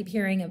 the more I keep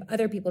hearing of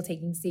other people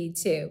taking Seed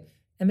too.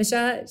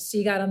 Emisha,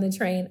 she got on the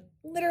train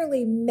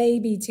literally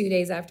maybe 2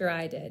 days after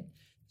I did.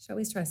 She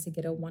always tries to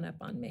get a one-up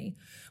on me.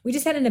 We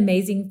just had an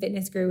amazing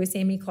fitness guru with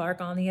Sammy Clark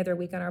on the other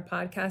week on our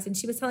podcast, and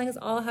she was telling us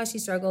all how she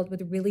struggled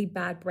with really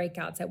bad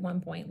breakouts at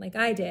one point, like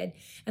I did,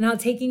 and how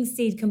taking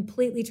Seed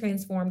completely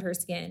transformed her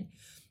skin.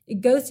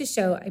 It goes to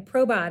show a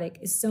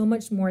probiotic is so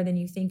much more than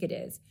you think it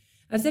is.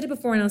 I've said it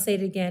before and I'll say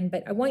it again,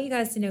 but I want you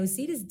guys to know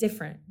Seed is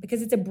different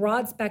because it's a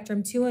broad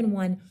spectrum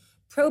 2-in-1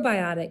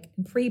 probiotic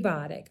and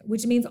prebiotic,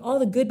 which means all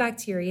the good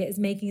bacteria is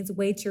making its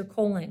way to your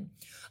colon.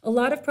 A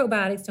lot of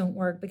probiotics don't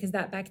work because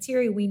that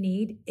bacteria we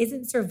need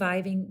isn't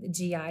surviving the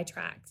GI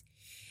tract.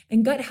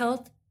 And gut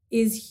health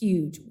is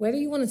huge. Whether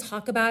you want to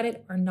talk about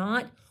it or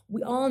not,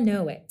 we all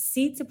know it.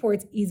 Seed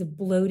supports ease of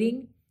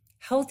bloating,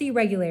 healthy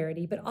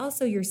regularity, but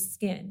also your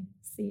skin.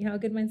 See how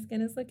good my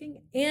skin is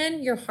looking?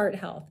 And your heart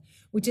health,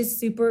 which is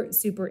super,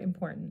 super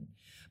important.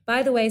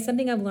 By the way,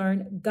 something I've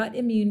learned, gut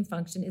immune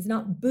function is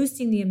not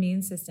boosting the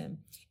immune system.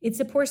 It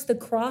supports the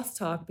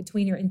crosstalk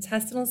between your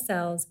intestinal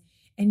cells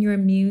and your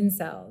immune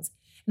cells.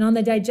 And on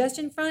the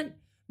digestion front,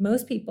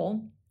 most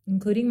people,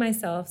 including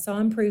myself, saw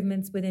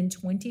improvements within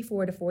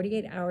 24 to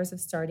 48 hours of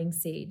starting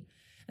Seed.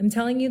 I'm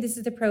telling you, this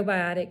is the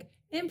probiotic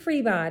and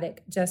prebiotic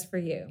just for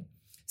you.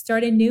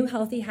 Start a new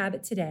healthy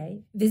habit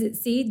today. Visit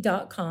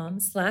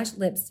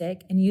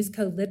seed.com/lipstick and use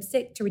code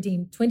lipstick to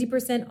redeem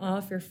 20%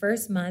 off your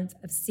first month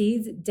of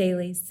Seed's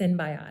Daily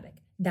Synbiotic.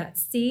 That's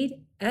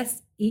seed,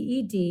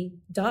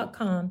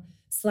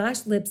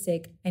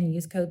 SEED.com/lipstick and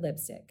use code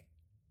lipstick.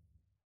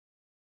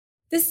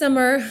 This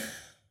summer,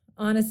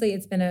 honestly,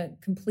 it's been a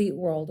complete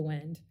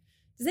whirlwind.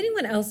 Does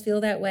anyone else feel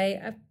that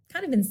way? I've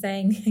kind of been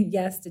saying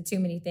yes to too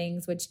many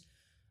things, which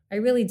I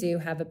really do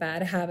have a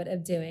bad habit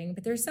of doing,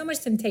 but there's so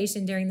much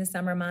temptation during the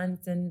summer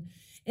months. And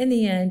in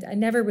the end, I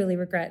never really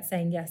regret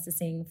saying yes to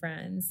seeing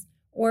friends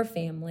or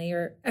family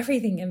or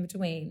everything in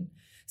between.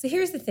 So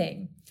here's the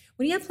thing.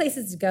 When you have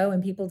places to go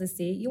and people to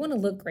see, you want to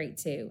look great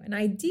too. And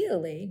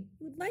ideally,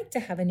 you would like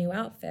to have a new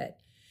outfit.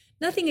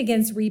 Nothing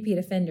against repeat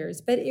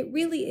offenders, but it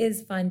really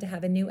is fun to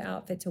have a new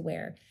outfit to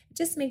wear. It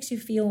just makes you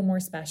feel more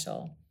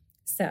special.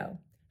 So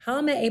how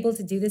am I able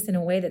to do this in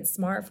a way that's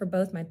smart for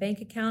both my bank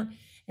account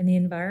and the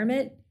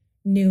environment?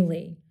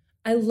 Nuuly.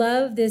 I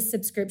love this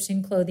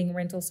subscription clothing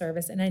rental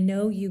service, and I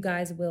know you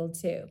guys will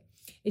too.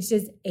 It's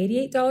just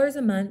 $88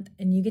 a month,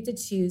 and you get to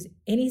choose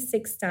any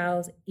 6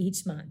 styles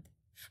each month.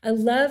 I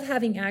love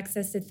having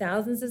access to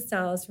thousands of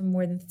styles from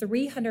more than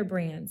 300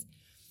 brands.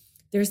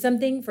 There's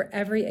something for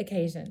every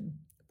occasion.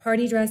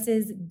 Party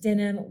dresses,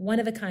 denim,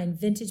 one-of-a-kind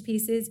vintage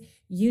pieces,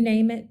 you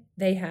name it,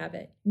 they have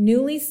it.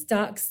 Newly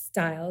stocked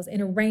styles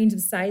in a range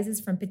of sizes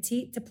from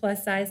petite to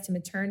plus size to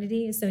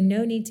maternity, so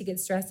no need to get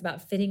stressed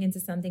about fitting into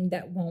something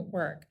that won't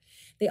work.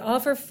 They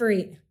offer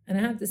free, and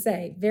I have to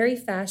say, very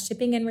fast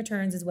shipping and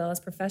returns, as well as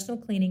professional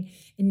cleaning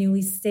in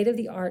Newly's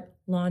state-of-the-art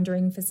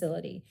laundering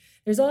facility.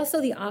 There's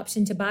also the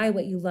option to buy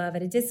what you love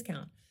at a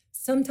discount,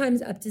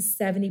 sometimes up to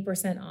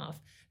 70% off.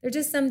 They're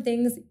just some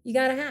things you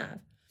gotta have.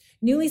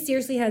 Newly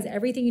seriously has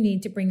everything you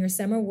need to bring your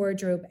summer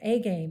wardrobe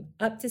A-game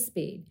up to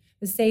speed.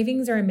 The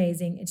savings are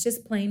amazing. It's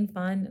just plain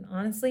fun and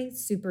honestly,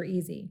 super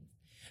easy.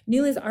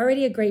 Newly is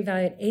already a great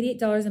value at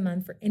 $88 a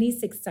month for any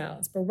 6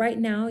 styles. But right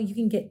now, you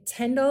can get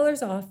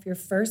 $10 off your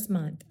first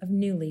month of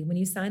Newly when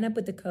you sign up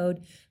with the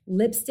code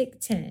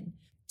LIPSTICK10.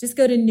 Just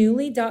go to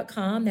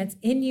Newly.com, that's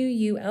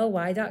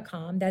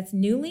Nuuly.com, that's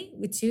Newly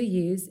with 2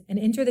 U's, and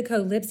enter the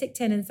code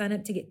LIPSTICK10 and sign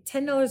up to get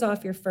 $10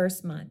 off your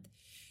first month.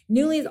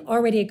 Newly is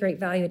already a great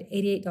value at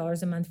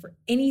 $88 a month for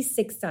any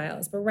 6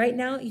 styles, but right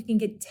now you can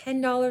get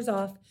 $10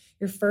 off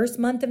your first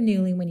month of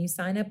Newly when you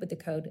sign up with the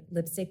code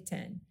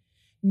LIPSTICK10.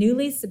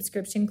 Newly's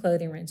subscription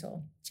clothing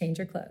rental. Change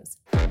your clothes.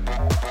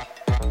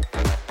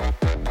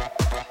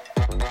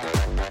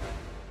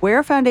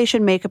 Wear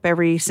foundation makeup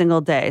every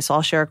single day. So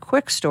I'll share a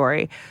quick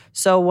story.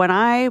 So when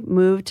I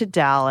moved to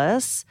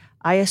Dallas,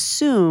 I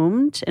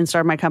assumed, and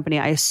started my company,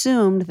 I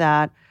assumed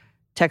that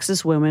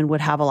Texas women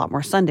would have a lot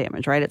more sun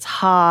damage, right? It's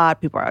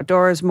hot, people are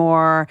outdoors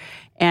more.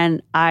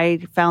 And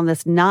I found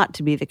this not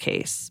to be the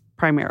case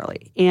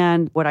primarily.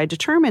 And what I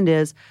determined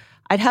is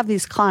I'd have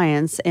these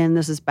clients, and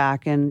this is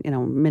back in,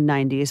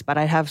 mid-90s, but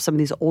I'd have some of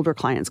these older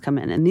clients come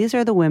in. And these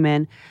are the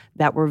women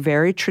that were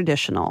very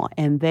traditional.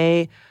 And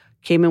they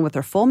came in with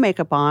their full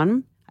makeup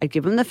on. I'd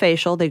give them the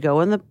facial. They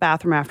go in the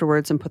bathroom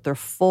afterwards and put their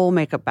full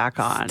makeup back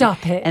on.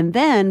 Stop it.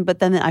 But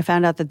then I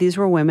found out that these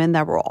were women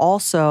that were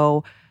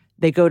also,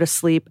 they go to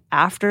sleep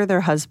after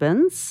their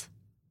husbands.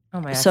 Oh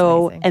my God.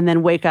 Amazing. And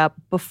then wake up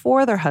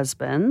before their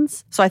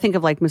husbands. So I think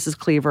of like Mrs.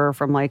 Cleaver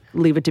from like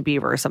Leave It to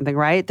Beaver or something,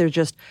 right? They're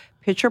just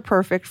picture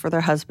perfect for their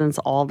husbands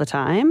all the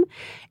time.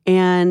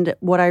 And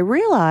what I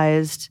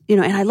realized, and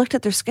I looked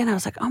at their skin, I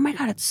was like, oh my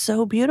God, it's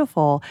so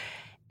beautiful.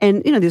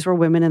 And, these were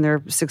women in their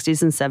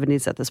 60s and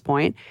 70s at this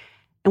point.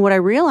 And what I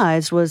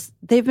realized was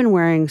they've been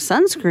wearing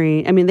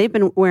sunscreen. I mean, they've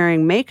been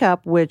wearing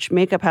makeup, which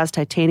makeup has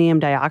titanium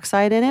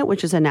dioxide in it,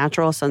 which is a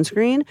natural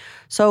sunscreen.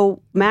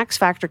 So Max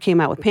Factor came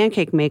out with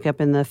pancake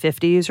makeup in the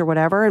 50s or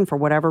whatever. And for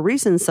whatever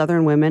reason,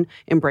 Southern women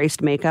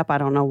embraced makeup. I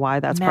don't know why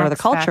that's part of the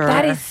culture.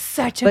 That is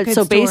such a good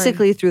So story.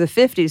 basically through the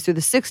 50s, through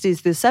the 60s,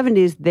 through the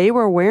 70s, they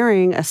were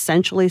wearing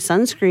essentially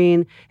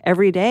sunscreen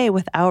every day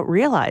without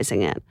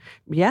realizing it.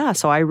 Yeah,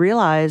 so I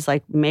realized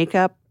like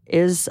makeup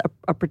is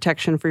a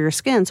protection for your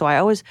skin.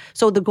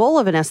 So the goal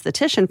of an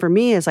esthetician for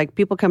me is like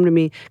people come to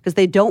me because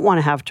they don't want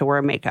to have to wear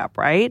makeup,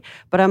 right?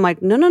 But I'm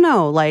like,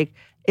 no, like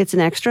it's an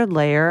extra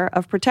layer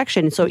of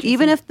protection. So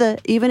even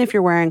if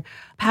you're wearing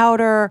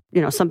powder,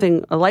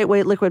 a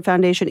lightweight liquid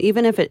foundation,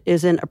 even if it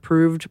isn't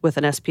approved with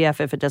an SPF,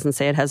 if it doesn't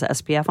say it has a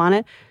SPF on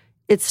it,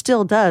 it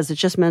still does. It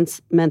just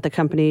meant the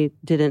company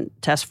didn't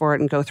test for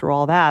it and go through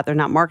all that. They're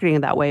not marketing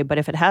it that way. But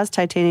if it has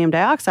titanium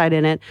dioxide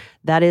in it,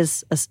 that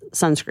is a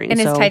sunscreen. And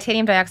is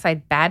titanium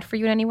dioxide bad for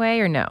you in any way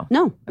or no?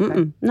 No.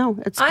 Okay. No.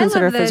 It's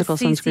considered a physical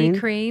sunscreen. I love the CC sunscreen.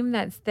 cream.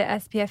 That's the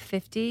SPF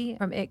 50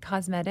 from IT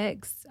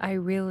Cosmetics. I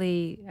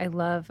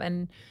love.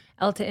 And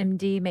Elta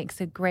MD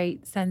makes a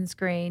great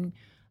sunscreen.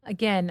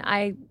 Again,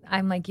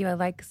 I'm like you. I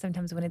like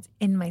sometimes when it's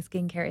in my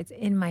skincare, it's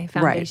in my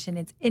foundation,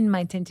 It's in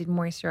my tinted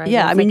moisturizer.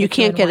 Yeah, I mean, you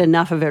can't get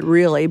enough enough of it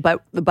really.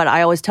 But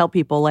I always tell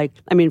people,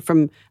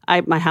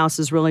 my house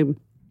is really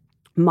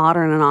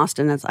modern in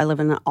Austin. I live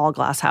in an all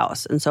glass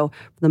house. And so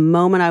the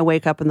moment I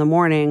wake up in the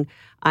morning,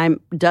 I'm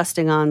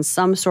dusting on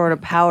some sort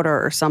of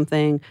powder or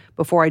something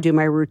before I do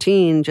my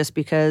routine just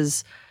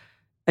because,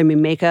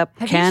 makeup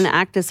can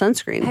act as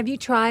sunscreen. Have you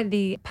tried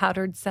the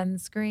powdered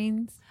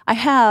sunscreens? I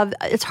have.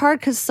 It's hard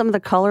because some of the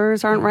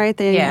colors aren't right.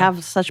 They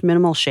have such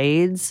minimal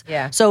shades.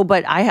 Yeah. So,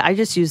 but I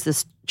just use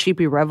this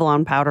cheapy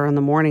Revlon powder in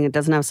the morning. It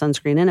doesn't have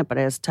sunscreen in it, but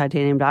it has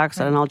titanium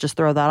dioxide, and I'll just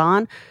throw that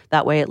on.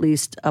 That way, at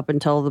least up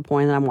until the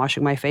point that I'm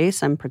washing my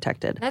face, I'm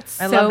protected.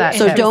 I love that.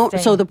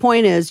 So the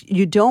point is,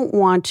 you don't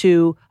want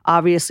to,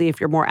 obviously, if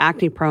you're more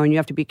acne prone, you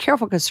have to be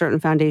careful because certain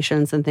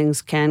foundations and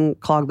things can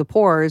clog the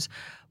pores.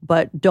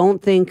 But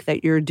don't think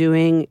that you're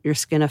doing your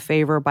skin a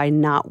favor by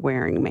not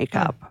wearing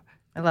makeup.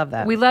 I love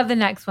that. We love the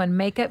next one.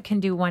 Makeup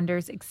can do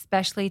wonders,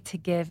 especially to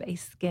give a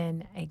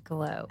skin a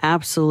glow.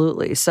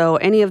 Absolutely. So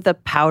any of the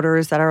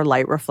powders that are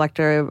light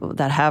reflective,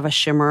 that have a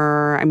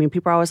shimmer,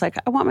 people are always like,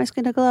 I want my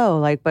skin to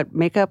glow. But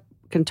makeup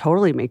can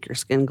totally make your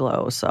skin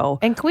glow. So,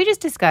 and can we just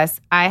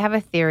discuss, I have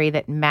a theory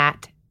that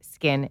matte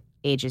skin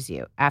ages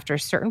you. After a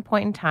certain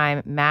point in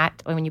time,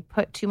 matte, when you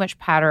put too much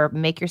powder,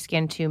 make your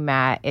skin too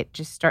matte, it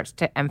just starts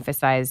to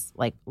emphasize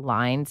like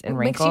lines and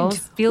wrinkles.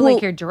 Makes you feel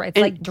like you're dry. It's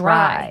like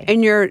dry.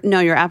 And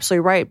you're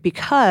absolutely right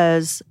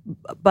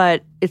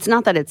but it's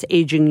not that it's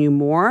aging you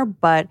more,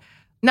 but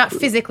not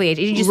physically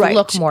aged. You just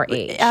look more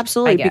aged.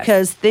 Absolutely,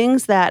 because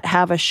things that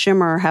have a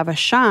shimmer, have a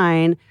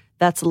shine,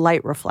 that's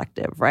light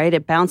reflective, right?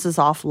 It bounces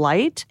off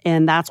light,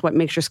 and that's what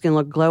makes your skin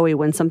look glowy.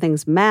 When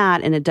something's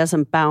matte and it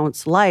doesn't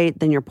bounce light,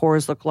 then your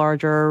pores look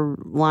larger,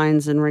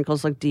 lines and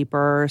wrinkles look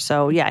deeper.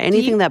 So yeah,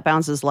 anything that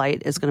bounces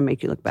light is going to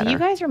make you look better. Do you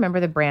guys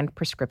remember the brand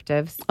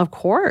Prescriptives? Of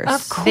course.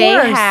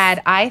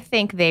 I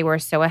think they were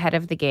so ahead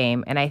of the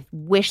game, and I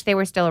wish they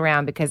were still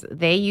around because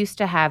they used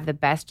to have the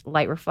best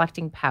light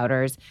reflecting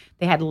powders.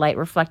 They had light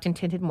reflecting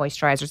tinted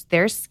moisturizers.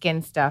 Their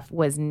skin stuff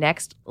was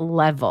next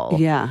level.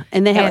 Yeah,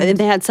 and they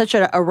had such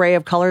an array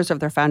of colors of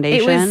their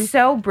foundation. It was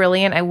so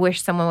brilliant. I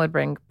wish someone would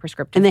bring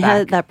Prescriptives And they back.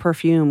 had that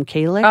perfume,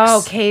 Calyx.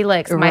 Oh,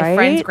 Calyx. My right?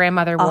 friend's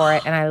grandmother wore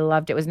it, and I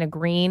loved it. It was in a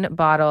green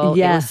bottle.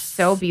 Yes. It was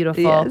so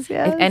beautiful. Yes.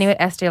 If anyone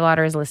at Estee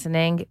Lauder is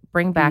listening,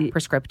 bring back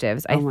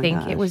Prescriptives. I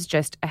think it was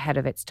just ahead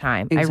of its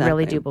time. Exactly. I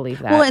really do believe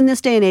that. Well, in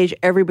this day and age,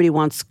 everybody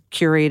wants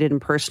curated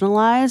and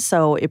personalized,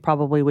 so it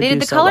probably would They do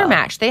did the so color well.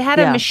 match. They had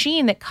a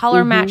machine that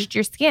color matched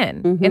your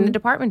skin in the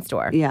department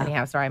store. Yeah.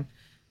 Anyhow, sorry, I'm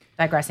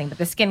digressing, but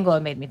the Skin Glow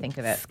made me think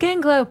of it.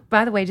 Skin Glow,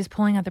 by the way, just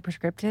pulling out the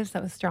Prescriptives,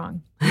 that was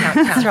strong.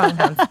 Strong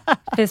hands.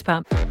 Fist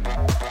pump.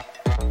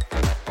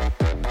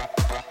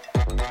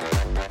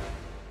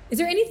 Is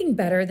there anything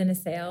better than a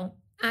sale?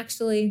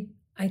 Actually,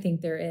 I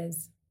think there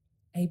is.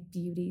 A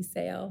beauty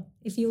sale.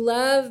 If you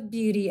love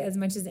beauty as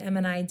much as Em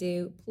and I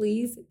do,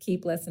 please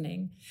keep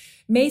listening.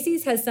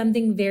 Macy's has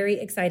something very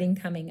exciting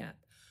coming up.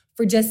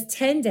 For just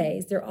 10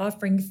 days, they're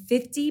offering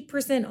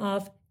 50%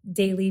 off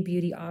daily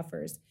beauty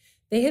offers.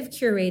 They have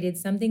curated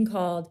something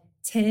called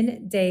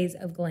 10 Days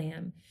of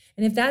Glam.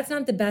 And if that's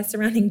not the best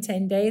surrounding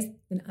 10 days,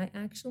 then I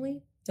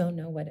actually don't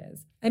know what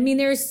is. I mean,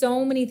 there are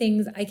so many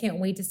things I can't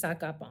wait to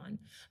stock up on.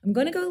 I'm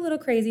going to go a little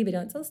crazy, but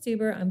don't tell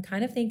Stuber. I'm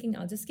kind of thinking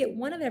I'll just get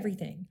one of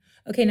everything.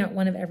 Okay, not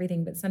one of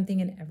everything, but something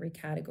in every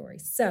category.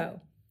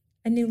 So,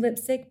 a new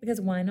lipstick,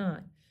 because why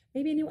not?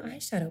 Maybe a new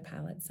eyeshadow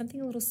palette,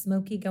 something a little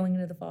smoky going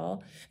into the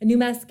fall. A new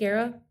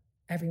mascara.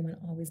 Everyone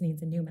always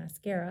needs a new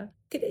mascara.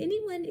 Could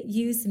anyone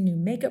use some new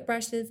makeup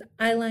brushes,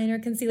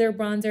 eyeliner, concealer,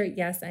 bronzer?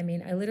 Yes, I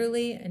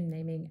literally am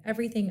naming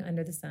everything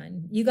under the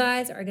sun. You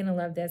guys are going to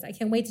love this. I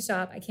can't wait to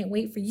shop. I can't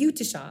wait for you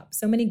to shop.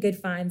 So many good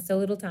finds, so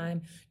little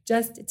time,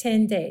 just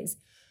 10 days.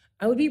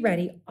 I would be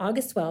ready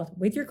August 12th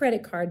with your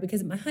credit card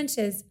because my hunch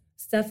is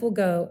stuff will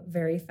go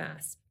very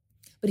fast.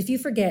 But if you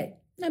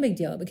forget, no big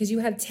deal because you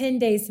have 10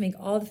 days to make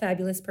all the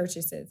fabulous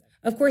purchases.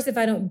 Of course, if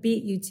I don't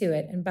beat you to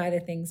it and buy the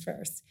things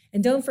first.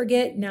 And don't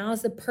forget, now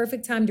is the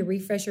perfect time to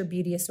refresh your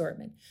beauty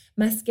assortment.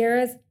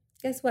 Mascaras,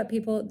 guess what,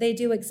 people? They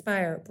do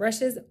expire.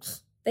 Brushes,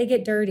 they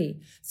get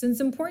dirty. So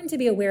it's important to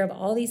be aware of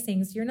all these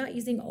things so you're not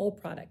using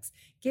old products.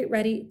 Get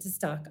ready to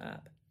stock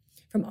up.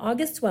 From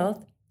August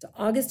 12th to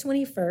August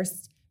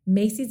 21st,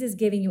 Macy's is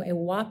giving you a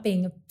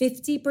whopping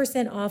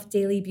 50% off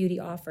daily beauty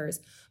offers,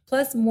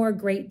 plus more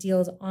great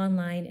deals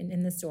online and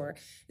in the store.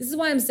 This is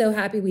why I'm so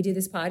happy we do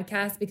this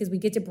podcast because we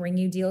get to bring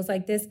you deals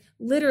like this,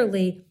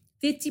 literally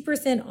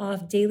 50%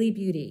 off daily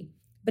beauty,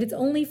 but it's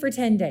only for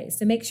 10 days.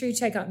 So make sure you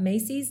check out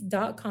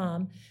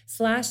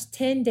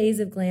Macy's.com/10 days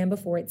of glam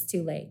before it's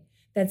too late.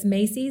 That's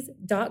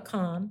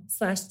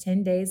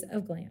Macy's.com/10 days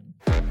of glam.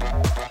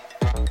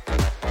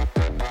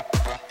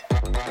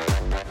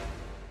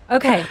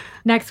 Okay,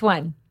 next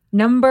one.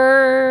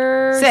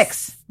 Number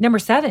 6. Number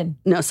 7.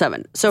 No,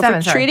 7. So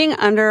for treating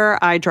under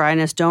eye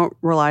dryness, don't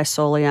rely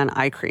solely on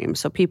eye cream.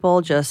 So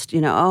people just,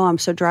 oh, I'm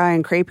so dry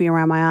and crepey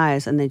around my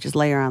eyes, and they just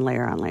layer on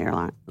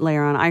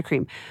eye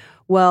cream.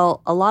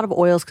 Well, a lot of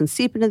oils can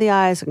seep into the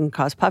eyes and can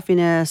cause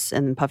puffiness,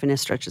 and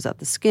puffiness stretches out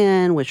the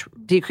skin, which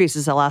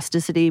decreases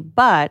elasticity.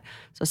 So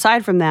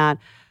aside from that,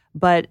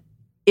 but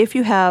if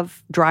you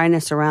have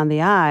dryness around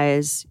the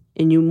eyes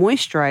and you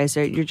moisturize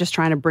it, you're just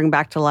trying to bring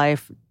back to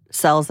life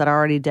cells that are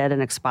already dead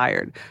and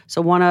expired.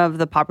 So one of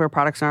the popular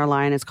products in our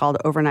line is called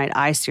Overnight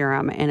Eye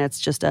Serum, and it's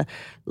just a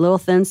little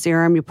thin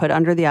serum you put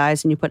under the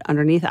eyes and you put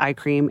underneath eye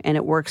cream, and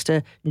it works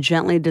to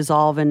gently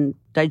dissolve and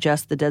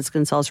digest the dead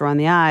skin cells around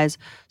the eyes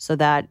so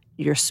that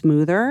you're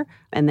smoother,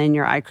 and then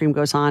your eye cream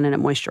goes on and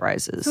it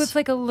moisturizes. So it's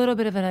like a little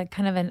bit of an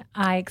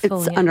eye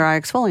exfoliant. It's under eye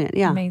exfoliant,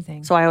 yeah.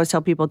 Amazing. So I always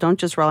tell people, don't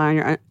just rely on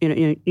your,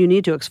 you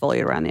need to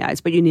exfoliate around the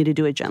eyes, but you need to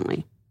do it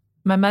gently.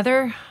 My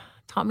mother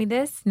taught me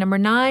this. Number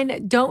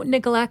 9, don't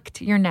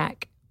neglect your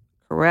neck.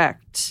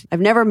 Correct.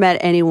 I've never met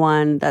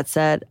anyone that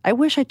said, I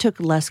wish I took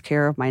less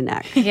care of my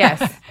neck.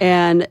 Yes.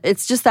 And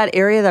it's just that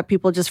area that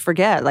people just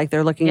forget, like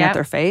they're looking at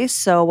their face.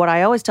 So what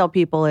I always tell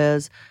people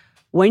is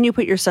when you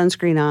put your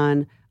sunscreen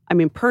on,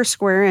 per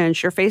square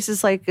inch, your face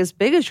is like as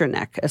big as your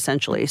neck,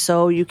 essentially.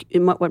 So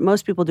what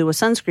most people do with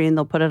sunscreen,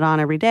 they'll put it on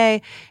every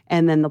day,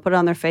 and then they'll put it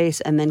on their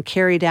face, and then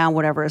carry down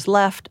whatever is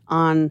left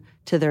on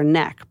to their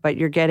neck. But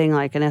you're getting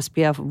like an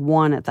SPF of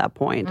 1 at that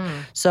point.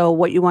 So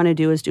what you want to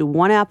do is do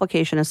 1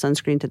 application of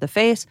sunscreen to the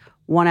face,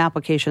 1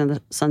 application of the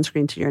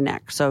sunscreen to your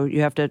neck. So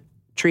you have to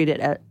treat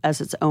it as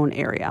its own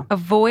area.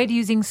 Avoid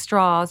using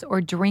straws or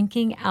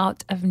drinking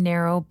out of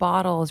narrow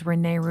bottles.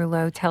 Renee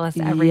Rouleau, tell us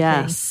everything.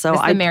 Yes. So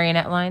the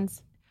marionette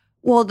lines?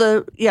 Well,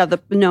 no,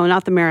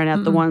 not the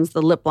marionette, the ones,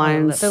 the lip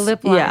lines. The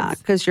lip lines. Yeah,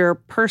 because you're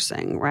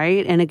pursing,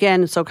 right? And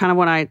again, so kind of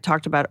when I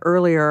talked about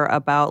earlier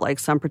about like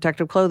sun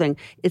protective clothing,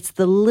 it's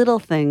the little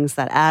things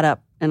that add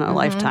up in a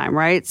lifetime,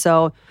 right?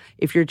 So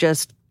if you're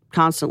just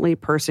constantly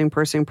pursing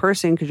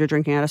because you're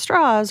drinking out of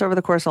straws over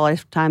the course of a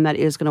lifetime, that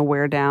is going to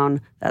wear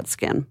down that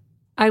skin.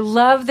 I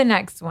love the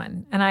next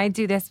one. And I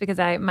do this because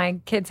my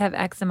kids have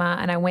eczema,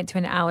 and I went to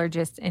an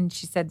allergist and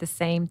she said the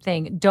same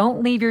thing.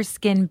 Don't leave your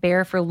skin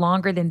bare for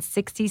longer than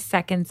 60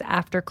 seconds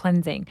after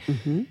cleansing.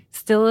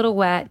 Still a little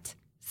wet,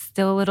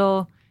 still a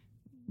little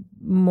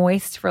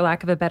moist, for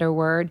lack of a better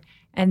word.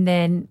 And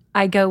then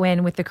I go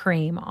in with the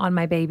cream on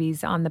my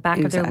babies on the back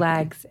of their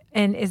legs.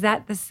 And is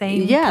that the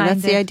same? Yeah,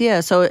 that's the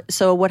idea.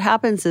 So what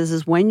happens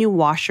is when you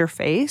wash your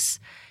face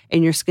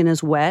and your skin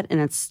is wet and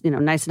it's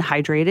nice and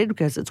hydrated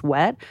because it's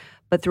wet,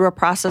 but through a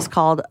process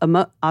called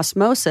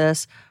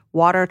osmosis,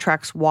 water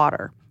attracts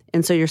water.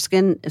 And so your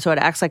skin, so it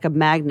acts like a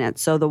magnet.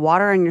 So the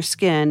water in your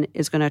skin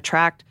is going to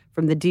attract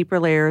from the deeper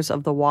layers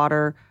of the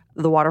water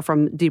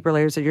from deeper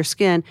layers of your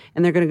skin,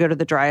 and they're going to go to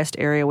the driest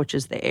area, which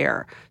is the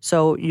air.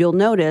 So you'll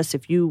notice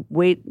if you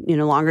wait,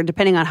 longer,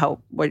 depending on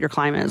what your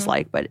climate is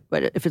like, but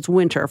if it's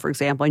winter, for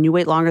example, and you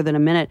wait longer than a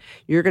minute,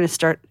 your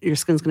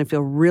skin's going to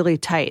feel really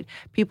tight.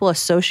 People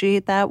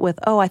associate that with,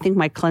 I think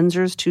my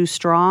cleanser's too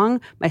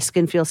strong, my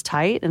skin feels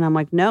tight. And I'm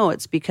like, no,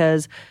 it's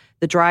because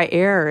the dry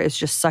air is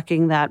just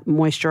sucking that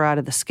moisture out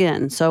of the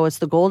skin. So it's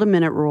the golden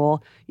minute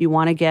rule. You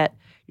want to get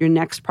your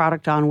next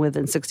product on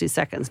within 60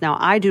 seconds. Now,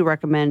 I do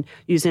recommend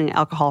using an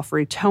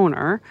alcohol-free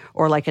toner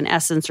or like an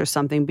essence or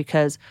something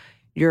because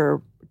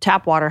your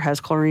tap water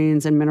has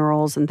chlorines and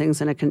minerals and things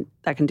in it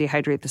that can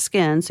dehydrate the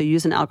skin. So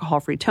use an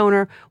alcohol-free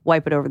toner,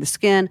 wipe it over the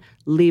skin,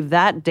 leave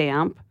that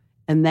damp,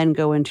 and then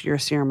go into your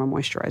serum and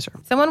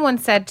moisturizer. Someone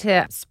once said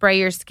to spray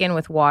your skin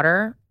with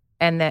water,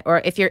 and then,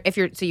 or if you're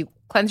so you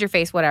cleanse your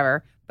face,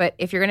 whatever. But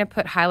if you're going to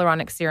put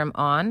hyaluronic serum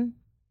on,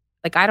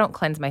 like I don't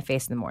cleanse my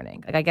face in the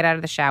morning. Like I get out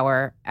of the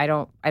shower, I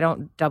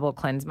don't double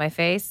cleanse my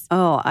face.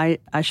 Oh,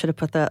 I should have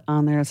put that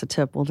on there as a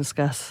tip. We'll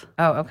discuss.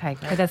 Oh, okay.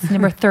 Okay, that's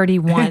number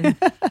 31.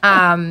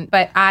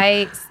 But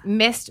I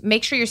missed.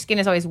 Make sure your skin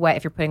is always wet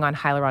if you're putting on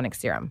hyaluronic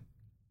serum.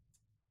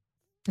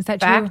 Is that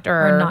Fact true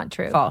or not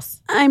true?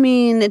 False.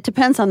 It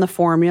depends on the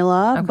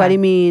formula, Okay. but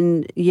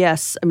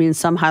yes.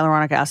 Some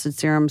hyaluronic acid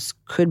serums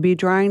could be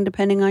drying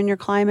depending on your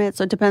climate.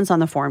 So it depends on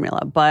the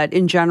formula. But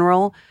in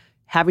general,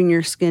 having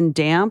your skin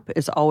damp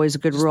is always a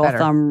good rule of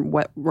thumb,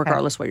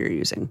 regardless what you're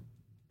using.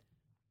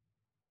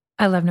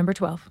 I love number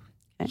 12.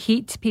 Okay.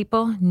 Heat,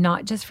 people,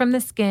 not just from the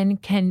skin,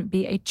 can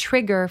be a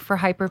trigger for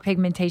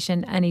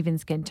hyperpigmentation, uneven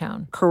skin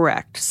tone.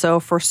 Correct.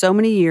 So for so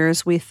many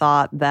years, we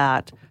thought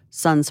that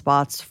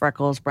sunspots,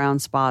 freckles, brown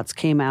spots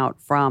came out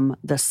from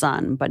the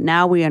sun. But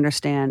now we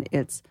understand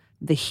it's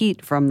the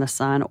heat from the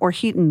sun or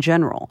heat in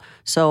general.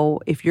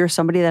 So if you're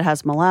somebody that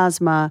has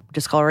melasma,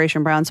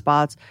 discoloration, brown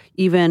spots,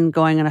 even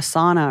going in a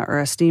sauna or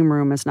a steam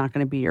room is not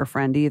going to be your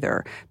friend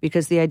either.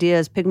 Because the idea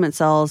is pigment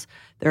cells,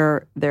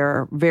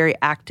 they're very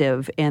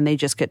active and they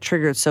just get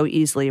triggered so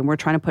easily. And we're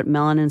trying to put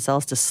melanin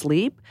cells to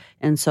sleep.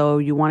 And so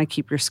you want to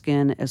keep your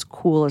skin as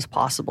cool as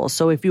possible.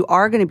 So if you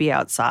are going to be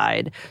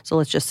outside, so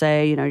let's just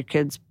say, your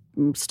kids'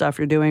 stuff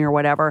you're doing or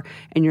whatever,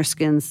 and your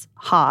skin's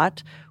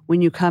hot,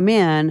 when you come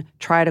in,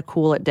 try to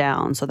cool it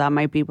down. So that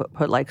might be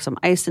put like some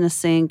ice in a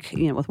sink,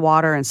 with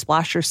water and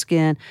splash your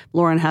skin.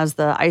 Lauren has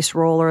the ice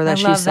roller that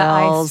she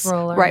sells. The ice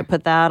roller. Right,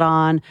 put that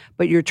on.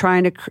 But you're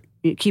trying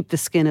to keep the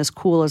skin as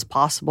cool as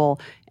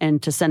possible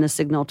and to send a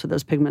signal to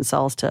those pigment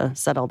cells to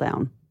settle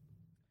down.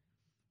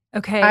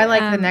 Okay. I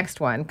like the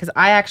next one because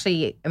I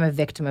actually am a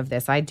victim of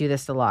this. I do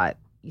this a lot.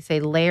 You say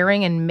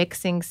layering and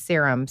mixing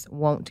serums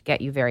won't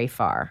get you very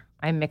far.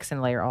 I mix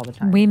and layer all the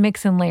time. We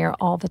mix and layer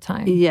all the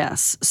time.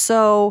 Yes.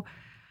 So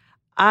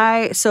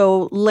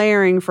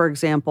layering, for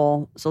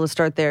example, so let's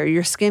start there.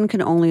 Your skin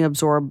can only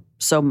absorb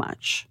so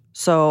much.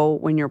 So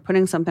when you're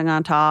putting something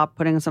on top,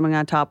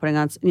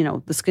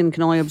 the skin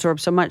can only absorb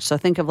so much. So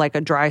think of like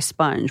a dry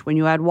sponge. When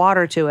you add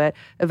water to it,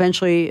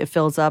 eventually it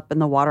fills up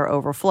and the water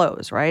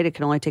overflows, right? It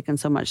can only take in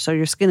so much. So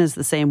your skin is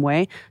the same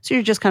way. So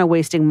you're just kind of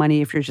wasting money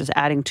if you're just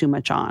adding too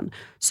much on.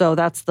 So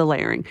that's the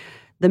layering.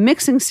 The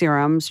mixing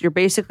serums, you're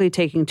basically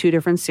taking two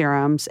different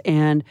serums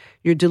and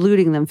you're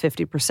diluting them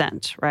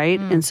 50%, right?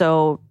 And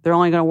so they're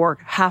only going to work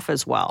half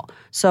as well.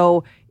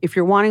 So if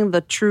you're wanting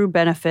the true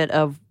benefit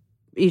of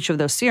each of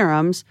those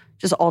serums,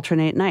 just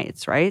alternate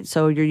nights, right?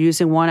 So you're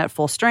using one at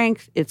full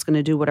strength. It's going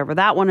to do whatever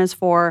that one is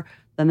for.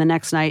 Then the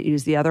next night,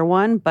 use the other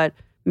one. But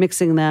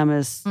mixing them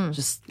is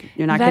just,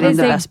 you're not getting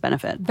the best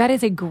benefit. That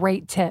is a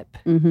great tip.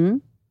 Mm-hmm.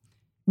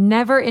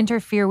 Never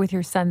interfere with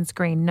your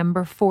sunscreen.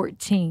 Number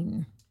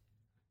 14.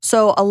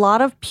 So a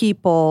lot of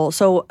people,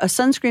 so a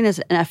sunscreen is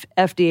an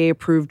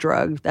FDA-approved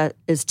drug that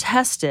is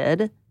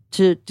tested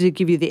to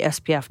give you the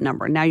SPF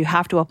number. Now, you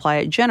have to apply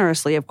it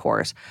generously, of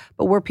course,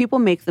 but where people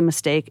make the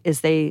mistake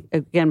is they,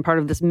 again, part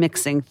of this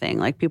mixing thing,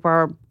 like people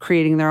are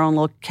creating their own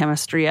little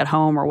chemistry at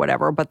home or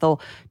whatever, but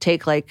they'll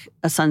take like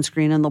a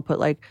sunscreen and they'll put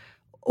like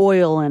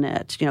oil in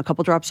it, a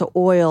couple drops of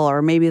oil,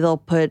 or maybe they'll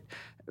put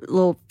a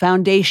little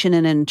foundation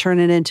in it and turn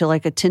it into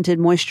like a tinted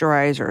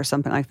moisturizer or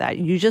something like that.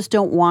 You just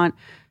don't want,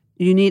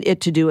 you need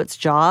it to do its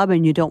job,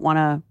 and you don't want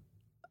to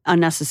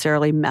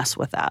unnecessarily mess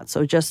with that.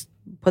 So just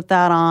put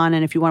that on,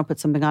 and if you want to put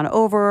something on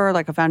over,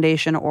 like a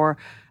foundation,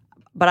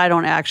 but I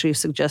don't actually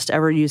suggest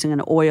ever using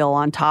an oil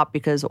on top,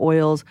 because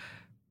oils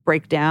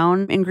break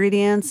down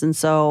ingredients, and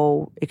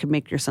so it could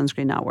make your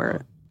sunscreen not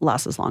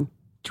last as long.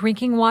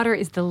 Drinking water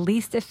is the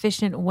least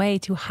efficient way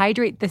to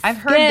hydrate the skin. I've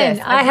heard this.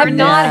 I have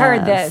not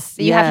heard this.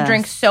 You have to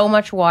drink so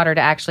much water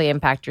to actually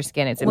impact your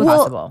skin. It's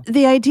impossible. Well,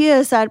 the idea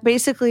is that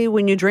basically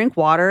when you drink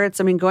water, it's,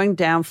 going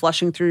down,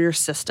 flushing through your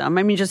system.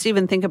 Just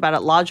even think about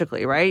it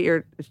logically, right?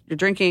 You're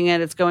drinking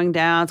it, it's going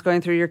down, it's going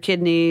through your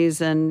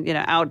kidneys and,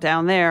 out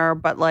down there,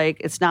 but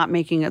it's not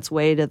making its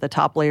way to the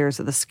top layers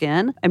of the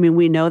skin.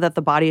 We know that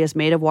the body is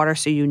made of water,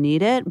 so you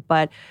need it,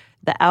 but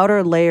the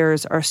outer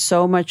layers are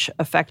so much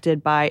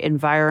affected by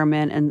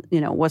environment and,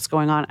 what's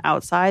going on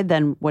outside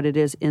than what it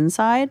is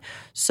inside.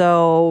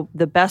 So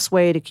the best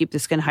way to keep the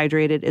skin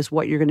hydrated is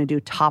what you're going to do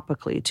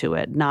topically to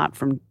it, not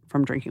from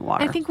drinking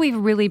water. I think we've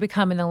really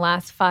become in the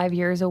last 5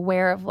 years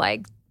aware of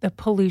the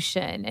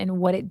pollution and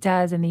what it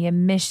does and the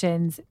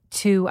emissions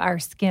to our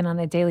skin on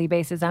a daily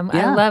basis. I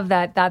love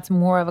that that's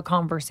more of a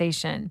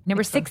conversation.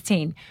 Number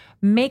 16,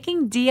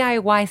 making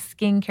DIY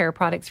skincare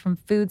products from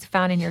foods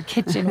found in your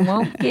kitchen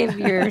won't give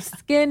your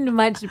skin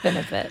much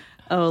benefit.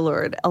 Oh,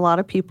 Lord. A lot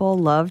of people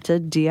love to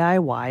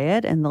DIY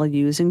it, and they'll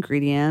use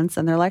ingredients,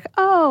 and they're like,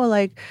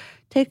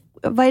 take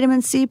a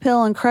vitamin C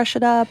pill and crush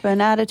it up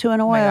and add it to an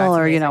oil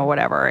or,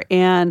 whatever.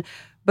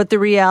 But the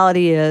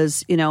reality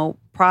is,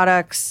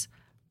 products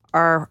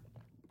are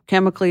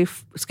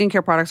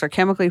skincare products are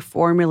chemically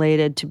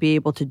formulated to be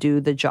able to do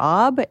the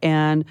job,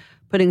 and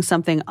putting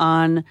something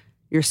on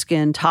your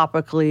skin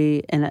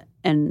topically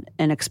and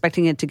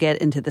expecting it to get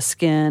into the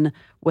skin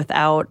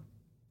without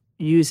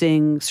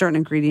using certain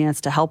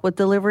ingredients to help with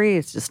delivery,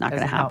 it's just not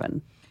going to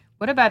happen.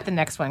 What about the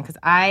next one? Because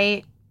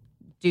I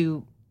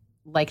do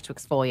like to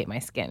exfoliate my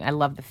skin. I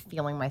love the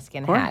feeling my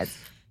skin has.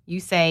 You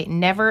say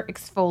never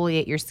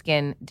exfoliate your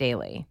skin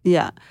daily.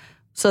 Yeah.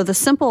 So the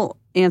simple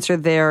answer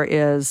there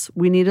is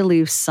we need to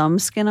leave some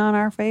skin on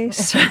our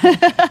face.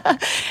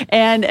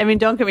 And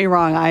don't get me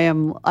wrong,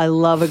 I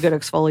love a good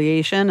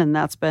exfoliation, and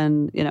that's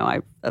been,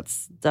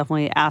 that's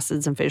definitely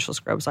acids and facial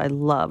scrubs I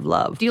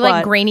love. Do you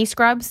like grainy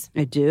scrubs?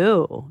 I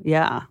do.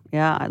 Yeah.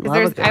 I love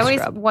a good scrub. I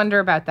always wonder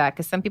about that,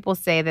 because some people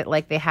say that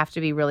they have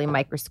to be really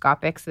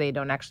microscopic so they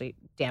don't actually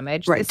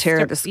damage.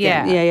 Tear the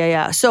skin.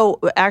 Yeah. So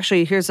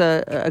actually, here's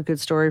a good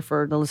story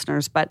for the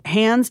listeners, but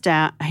hands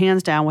down,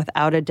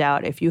 without a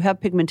doubt, if you have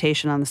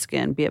pigmentation on the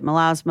skin, be it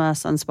melasma,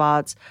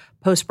 sunspots,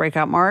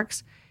 post-breakout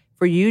marks,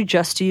 for you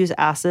just to use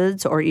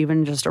acids or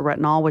even just a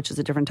retinol, which is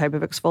a different type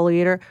of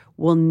exfoliator,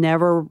 will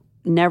never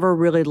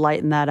really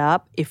lighten that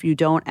up if you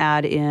don't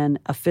add in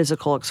a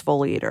physical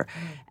exfoliator.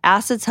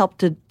 Acids help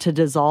to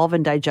dissolve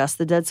and digest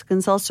the dead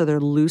skin cells, so they're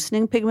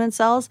loosening pigment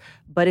cells,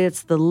 but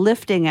it's the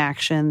lifting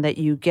action that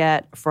you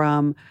get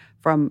from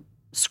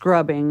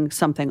scrubbing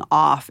something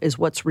off is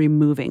what's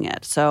removing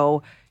it.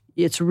 So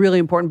it's really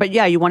important. But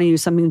yeah, you want to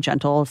use something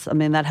gentle,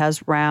 something that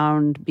has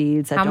round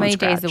beads that don't scratch.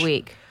 How many days a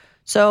week?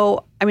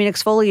 So,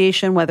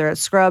 exfoliation, whether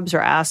it's scrubs or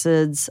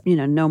acids,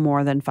 no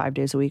more than 5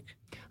 days a week.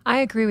 I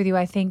agree with you.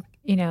 I think,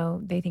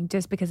 they think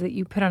just because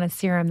you put on a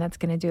serum, that's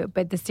going to do it.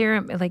 But the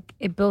serum,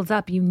 it builds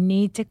up. You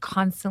need to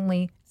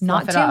constantly,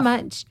 not too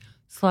much,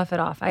 slough it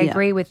off. I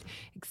agree with,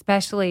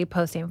 especially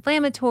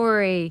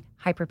post-inflammatory,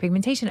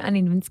 hyperpigmentation,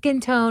 uneven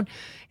skin tone.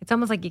 It's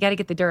almost like you got to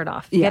get the dirt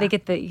off. You got to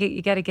get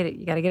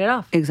it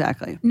off.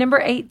 Exactly. Number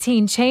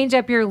 18, change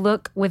up your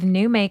look with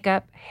new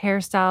makeup,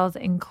 hairstyles,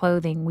 and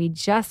clothing. We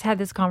just had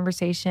this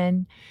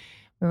conversation.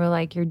 We were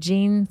like, your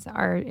jeans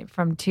are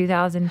from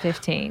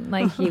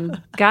 2015. You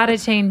got to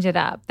change it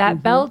up.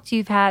 That belt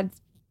you've had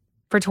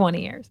for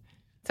 20 years.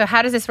 So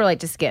how does this relate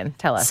to skin?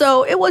 Tell us.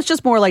 So it was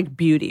just more like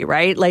beauty,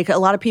 right? A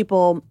lot of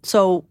people,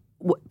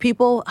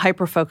 people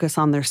hyper-focus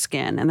on their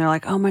skin, and they're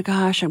like, oh my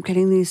gosh, I'm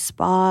getting these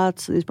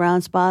spots, these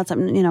brown spots.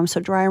 I'm so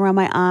dry around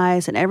my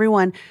eyes. And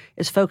everyone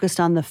is focused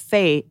on the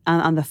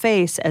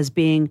face as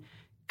being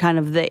kind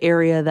of the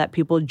area that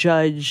people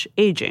judge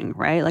aging,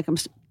 right?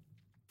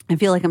 I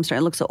feel like I'm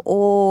starting to look so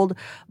old,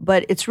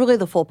 but it's really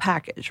the full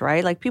package,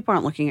 right? People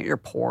aren't looking at your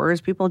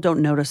pores. People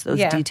don't notice those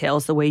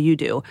details the way you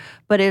do.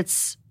 But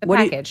it's the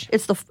package.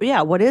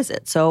 What is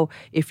it? So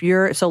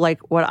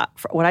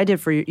what I did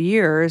for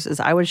years is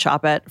I would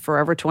shop at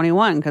Forever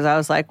 21 because I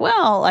was like,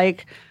 well,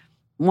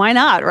 why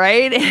not,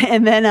 right?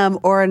 And then,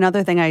 or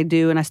another thing I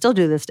do, and I still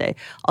do this day,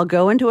 I'll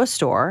go into a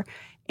store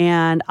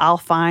and I'll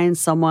find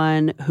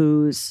someone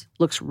who's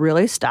looks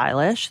really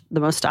stylish, the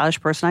most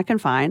stylish person I can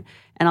find,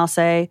 and I'll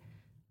say,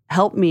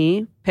 help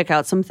me pick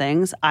out some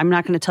things. I'm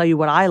not going to tell you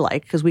what I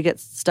like because we get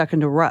stuck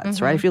into ruts,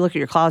 right? If you look at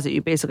your closet,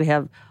 you basically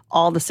have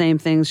all the same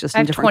things just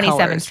in different colors.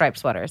 27 striped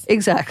sweaters.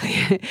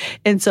 Exactly.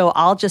 And so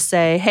I'll just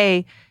say,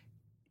 hey,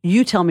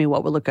 you tell me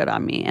what would look good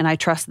on me, and I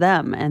trust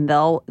them, and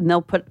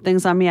they'll put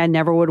things on me I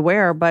never would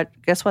wear, but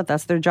guess what?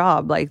 That's their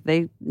job. Like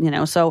they,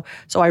 so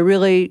I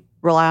really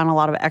rely on a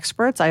lot of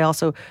experts. I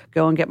also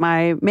go and get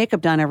my makeup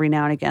done every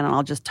now and again, and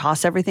I'll just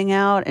toss everything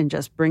out and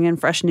just bring in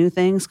fresh new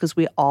things because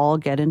we all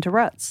get into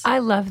ruts. I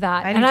love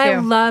that. I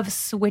love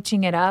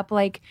switching it up.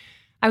 Like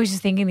I was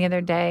just thinking the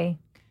other day,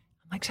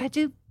 I'm like,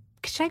 should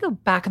I go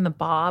back in the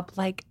bob?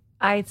 Like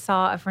I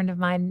saw a friend of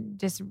mine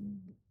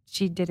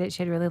she did it.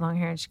 She had really long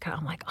hair and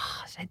I'm like,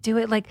 oh, should I do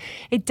it? Like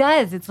it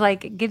does. It's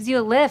like, it gives you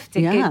a lift.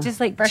 It just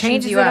like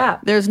changes it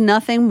up. There's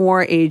nothing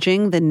more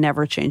aging than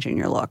never changing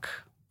your look.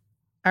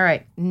 All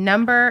right.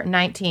 Number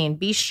 19,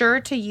 be sure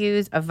to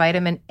use a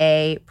vitamin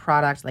A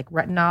product like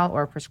retinol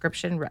or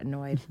prescription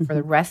retinoid for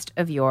the rest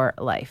of your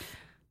life.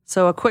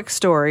 So a quick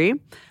story.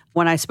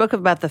 When I spoke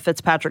about the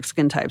Fitzpatrick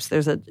skin types,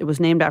 it was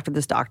named after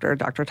this doctor,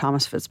 Dr.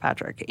 Thomas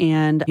Fitzpatrick,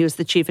 and he was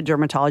the chief of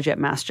dermatology at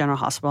Mass General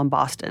Hospital in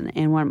Boston.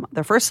 And when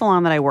the first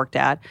salon that I worked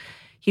at,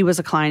 he was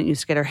a client,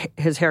 used to get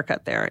his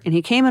haircut there. And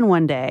he came in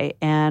one day,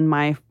 and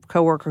my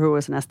coworker who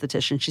was an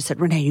esthetician, she said,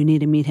 Renee, you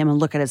need to meet him and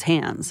look at his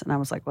hands. And I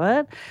was like,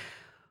 what?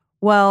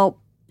 Well,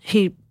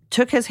 he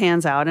took his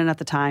hands out, and at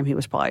the time he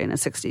was probably in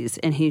his 60s,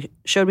 and he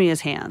showed me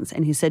his hands,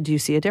 and he said, do you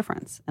see a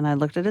difference? And I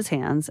looked at his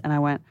hands, and I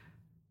went,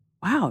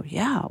 wow,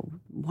 yeah,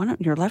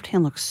 your left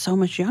hand looks so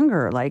much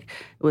younger. Like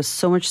it was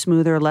so much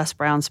smoother, less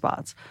brown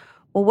spots.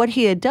 Well, what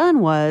he had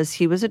done was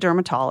he was a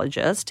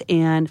dermatologist,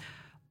 and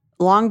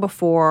long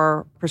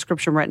before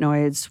prescription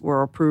retinoids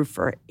were approved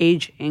for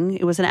aging,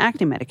 it was an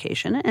acne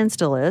medication and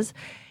still is.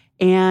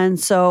 And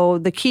so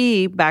the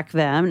key back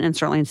then, and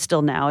certainly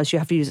still now, is you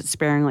have to use it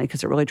sparingly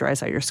because it really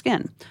dries out your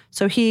skin.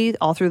 So he,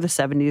 all through the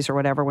 70s or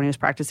whatever, when he was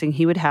practicing,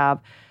 he would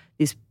have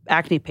these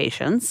acne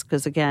patients,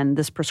 because again,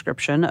 this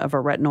prescription of a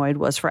retinoid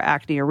was for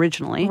acne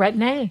originally.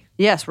 Retin-A.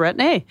 Yes,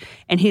 Retin-A.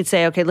 And he'd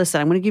say, okay,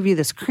 listen, I'm going to give you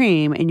this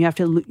cream and you have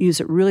to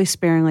use it really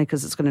sparingly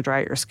because it's going to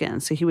dry out your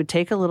skin. So he would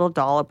take a little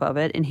dollop of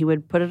it and he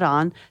would put it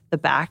on the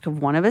back of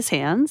one of his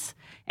hands.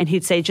 And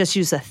he'd say, just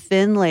use a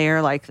thin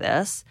layer like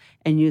this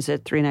and use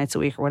it 3 nights a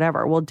week or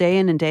whatever. Well, day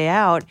in and day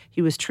out,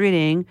 he was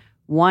treating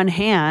one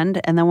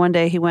hand. And then one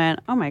day he went,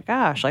 oh my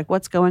gosh, like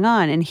what's going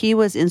on? And he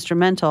was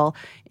instrumental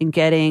in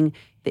getting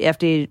the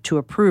FDA to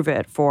approve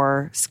it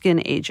for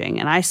skin aging.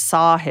 And I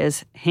saw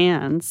his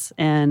hands.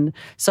 And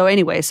so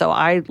anyway, so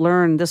I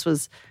learned this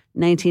was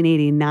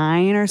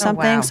 1989 or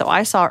something. Oh, wow. So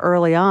I saw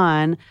early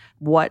on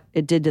what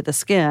it did to the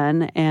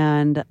skin,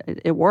 and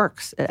it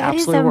works. It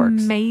absolutely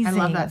works. Amazing.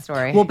 I love that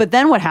story. Well, but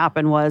then what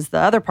happened was the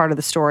other part of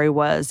the story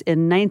was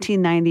in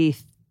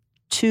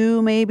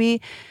 1992, maybe,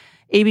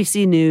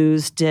 ABC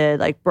News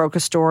broke a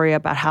story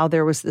about how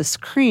there was this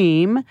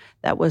cream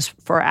that was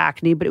for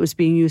acne, but it was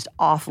being used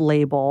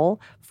off-label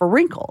for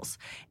wrinkles.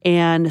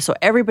 And so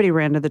everybody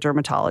ran to the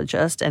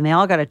dermatologist and they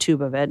all got a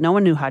tube of it. No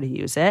one knew how to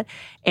use it.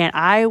 And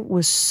I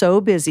was so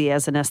busy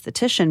as an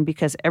esthetician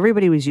because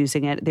everybody was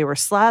using it. They were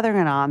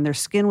slathering it on. Their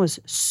skin was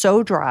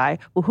so dry.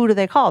 Well, who do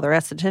they call? Their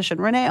esthetician.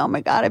 Renee, oh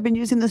my God, I've been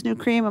using this new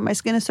cream and my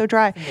skin is so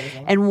dry.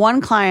 Amazing. And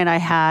one client I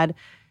had,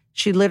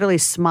 she literally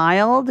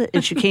smiled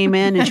and she came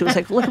in and she was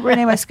like, look at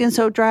Renee, my skin's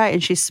so dry.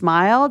 And she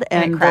smiled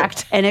and it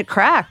cracked. It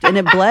cracked and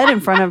it bled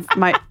in front of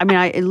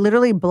it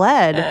literally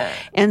bled.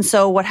 And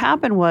so what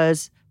happened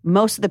was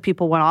most of the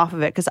people went off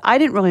of it because I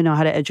didn't really know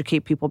how to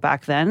educate people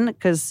back then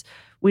because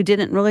we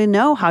didn't really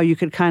know how you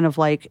could kind of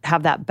like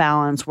have that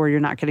balance where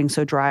you're not getting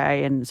so dry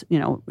and,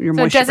 you're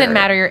So it doesn't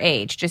matter your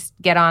age. Just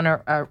get on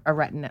a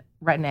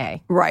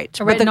Retin-A. Right.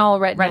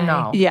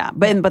 Retinol. Yeah.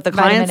 But the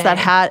clients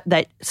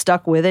that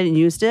stuck with it and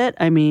used it,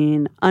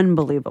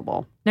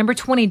 unbelievable. Number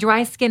 20,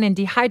 dry skin and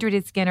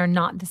dehydrated skin are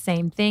not the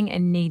same thing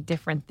and need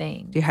different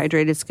things.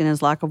 Dehydrated skin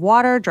is lack of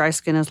water. Dry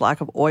skin is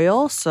lack of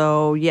oil.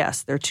 So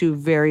yes, they're two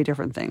very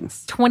different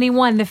things.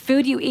 21, the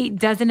food you eat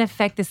doesn't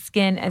affect the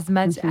skin as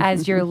much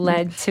as you're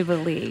led to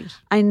believe.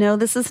 I know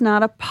this is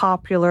not a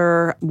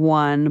popular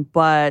one,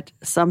 but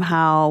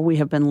somehow we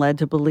have been led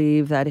to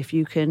believe that if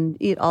you can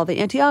eat all the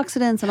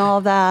antioxidants and all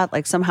of that,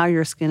 like somehow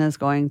your skin is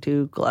going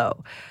to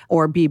glow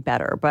or be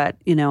better. But,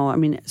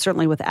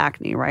 certainly with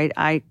acne, right?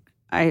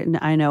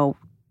 I know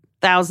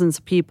thousands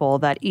of people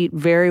that eat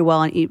very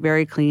well and eat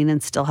very clean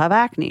and still have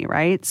acne,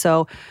 right?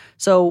 So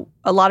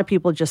a lot of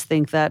people just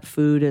think that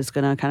food is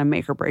going to kind of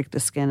make or break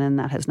the skin, and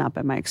that has not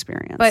been my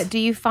experience. But do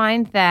you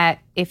find that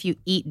if you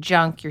eat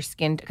junk, your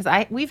skin? Because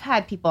we've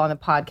had people on the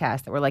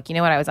podcast that were like, you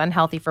know what, I was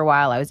unhealthy for a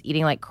while. I was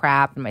eating like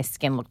crap, and my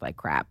skin looked like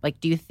crap. Like,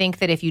 do you think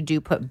that if you do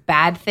put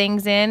bad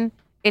things in,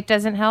 it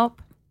doesn't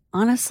help?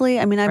 Honestly,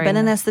 I mean, I've been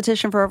an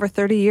esthetician for over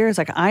 30 years.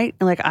 Like I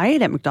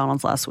ate at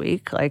McDonald's last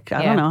week. Like,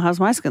 I don't know, how's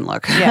my skin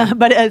look? Yeah.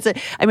 But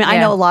I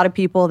know a lot of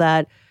people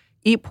that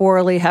eat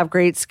poorly, have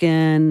great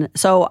skin.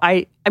 So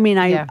I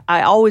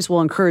always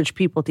will encourage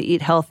people to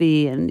eat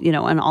healthy and,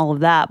 and all of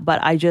that.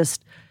 But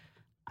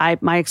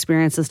my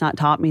experience has not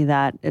taught me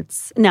that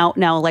it's now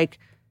like,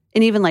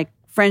 and even like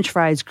French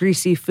fries,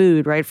 greasy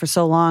food, right? For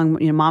so long,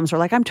 moms are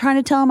like, I'm trying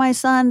to tell my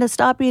son to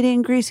stop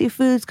eating greasy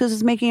foods because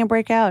it's making him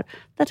break out.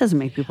 That doesn't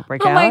make people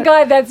break out. Oh my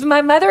God, that's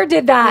my mother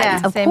did that.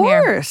 Yeah, of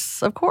course.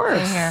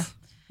 Same here.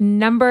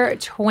 Number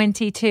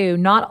 22,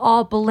 not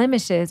all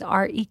blemishes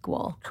are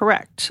equal.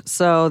 Correct.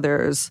 So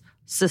there's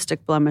cystic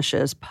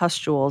blemishes,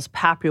 pustules,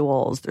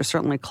 papules. There's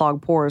certainly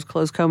clogged pores,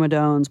 closed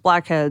comedones,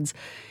 blackheads,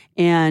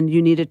 and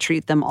you need to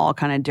treat them all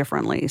kind of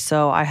differently.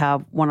 So I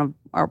have one of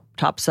our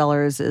top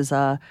sellers is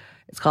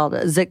it's called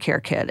a Zit Care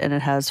Kit, and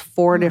it has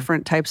 4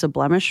 different types of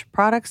blemish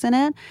products in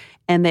it,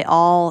 and they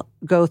all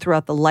go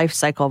throughout the life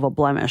cycle of a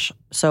blemish.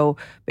 So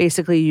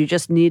basically, you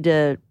just need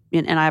to,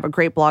 and I have a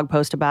great blog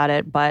post about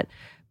it, but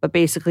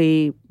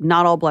basically,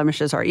 not all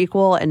blemishes are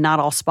equal, and not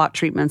all spot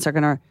treatments are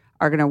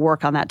gonna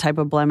work on that type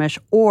of blemish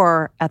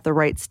or at the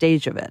right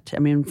stage of it. I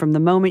mean, from the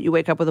moment you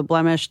wake up with a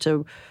blemish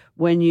to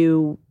when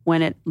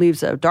it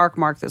leaves a dark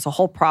mark, there's a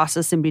whole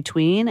process in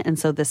between. And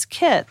so this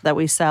kit that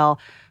we sell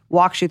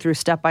walks you through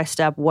step by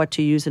step what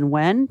to use and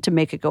when to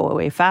make it go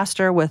away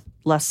faster with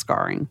less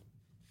scarring.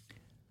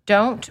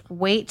 Don't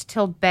wait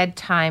till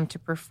bedtime to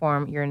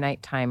perform your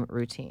nighttime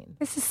routine.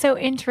 This is so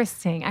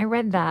interesting. I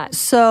read that.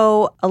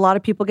 So a lot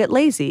of people get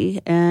lazy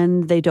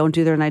and they don't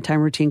do their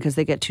nighttime routine because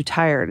they get too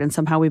tired. And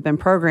somehow we've been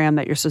programmed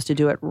that you're supposed to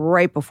do it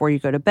right before you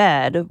go to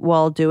bed.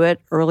 Well, do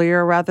it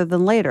earlier rather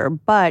than later.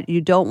 But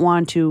you don't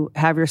want to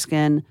have your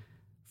skin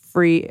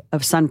free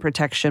of sun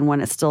protection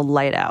when it's still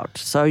light out.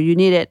 So you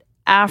need it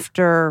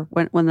after,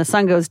 when the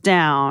sun goes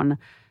down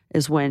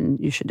is when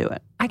you should do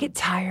it. I get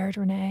tired,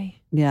 Renee.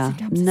 Yeah.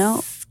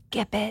 Sometimes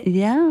skip it.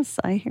 Yes,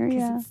 I hear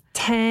you. It's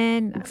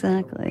 10.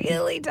 Exactly. I'm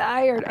really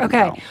tired.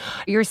 Okay.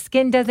 Your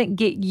skin doesn't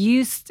get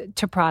used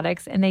to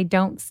products and they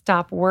don't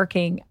stop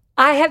working.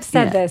 I have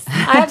said this.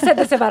 I have said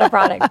this about a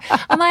product.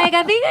 I'm like,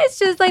 I think it's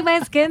just like my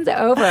skin's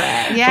over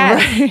it.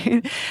 Yes.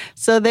 Right?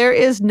 So there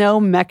is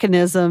no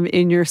mechanism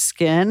in your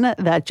skin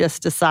that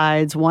just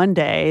decides one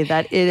day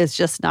that it is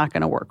just not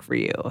going to work for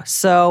you.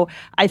 So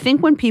I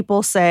think when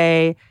people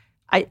say,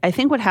 I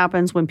think what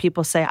happens when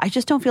people say, I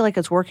just don't feel like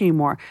it's working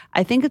anymore,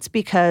 I think it's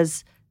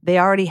because they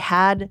already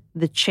had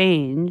the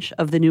change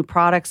of the new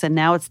products and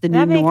now it's the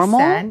new normal.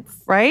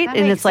 Sense. Right? That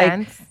and makes it's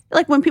sense.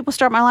 like when people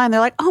start my line,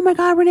 they're like, oh my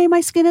God, Renee, my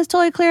skin is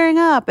totally clearing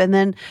up. And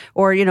then,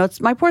 or, it's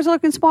my pores are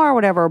looking small or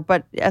whatever.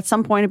 But at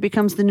some point it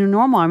becomes the new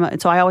normal.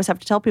 So I always have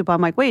to tell people,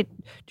 I'm like, wait,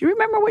 do you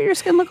remember what your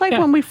skin looked like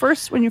when you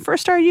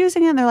first started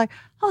using it? And they're like,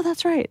 oh,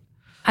 that's right.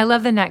 I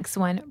love the next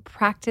one.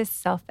 Practice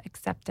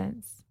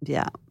self-acceptance.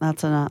 Yeah,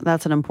 that's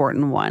an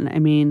important one. I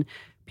mean,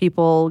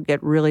 people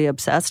get really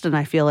obsessed. And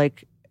I feel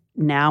like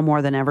now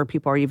more than ever,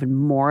 people are even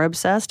more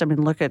obsessed. I mean,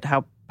 look at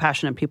how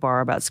passionate people are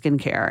about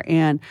skincare.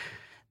 And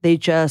they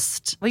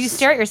just... Well, you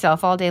stare at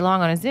yourself all day long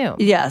on a Zoom.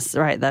 Yes,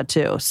 right, that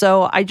too.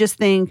 So I just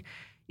think,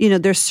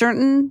 there's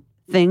certain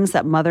things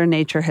that Mother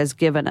Nature has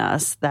given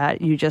us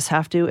that you just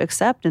have to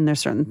accept. And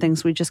there's certain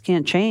things we just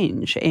can't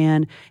change.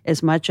 And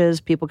as much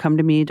as people come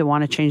to me to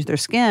want to change their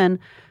skin,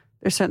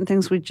 there's certain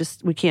things we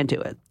can't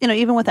do it.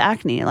 Even with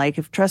acne,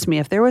 like trust me,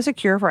 if there was a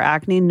cure for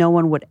acne, no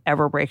one would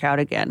ever break out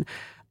again.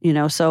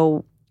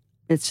 So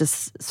it's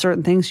just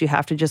certain things you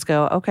have to just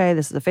go, okay,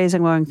 this is the phase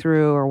I'm going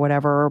through or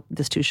whatever,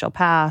 this too shall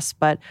pass.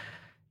 But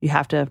you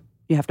have to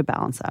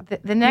balance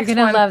that. The next You're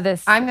gonna one, love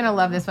this. I'm going to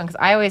love this one because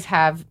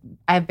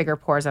I have bigger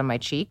pores on my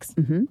cheeks.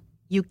 Mm-hmm.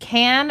 You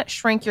can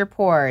shrink your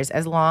pores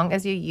as long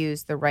as you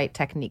use the right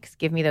techniques.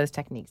 Give me those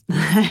techniques.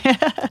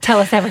 Tell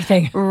us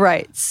everything.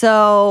 Right.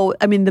 So,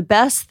 I mean, the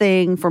best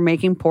thing for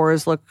making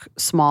pores look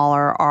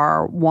smaller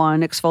are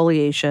 1,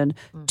 exfoliation,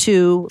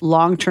 2,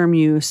 long-term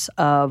use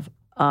of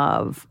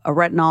a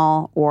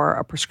retinol or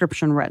a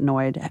prescription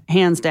retinoid,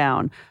 hands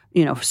down.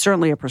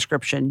 Certainly a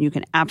prescription, you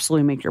can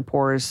absolutely make your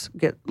pores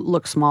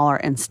look smaller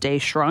and stay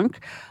shrunk.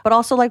 But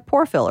also like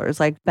pore fillers,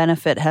 like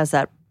Benefit has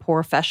that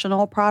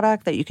Professional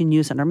product that you can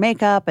use under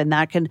makeup, and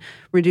that can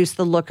reduce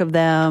the look of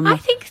them. I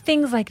think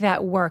things like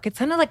that work. It's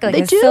kind of like a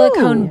do.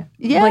 silicone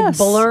Yes,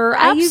 blur.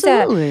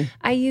 absolutely.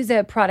 I use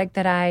a product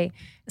that I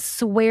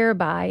swear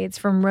by. It's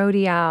from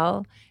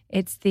Rouleau.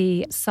 It's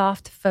the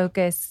Soft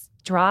Focus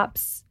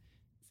Drops,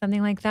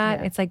 something like that.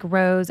 Yeah. It's like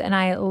rose, and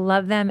I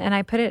love them, and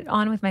I put it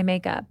on with my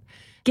makeup.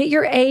 Get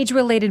your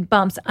age-related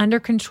bumps under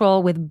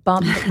control with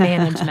bump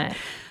management.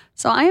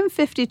 So I am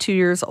 52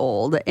 years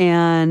old,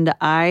 and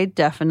I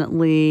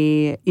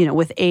definitely,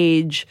 with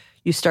age,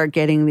 you start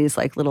getting these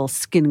like little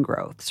skin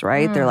growths,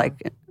 right? They're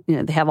like,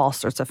 they have all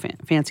sorts of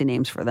fancy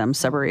names for them,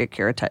 seborrheic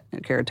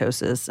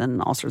keratosis and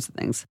all sorts of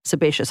things,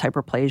 sebaceous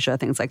hyperplasia,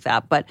 things like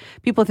that. But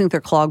people think they're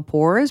clogged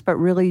pores, but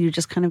really you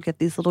just kind of get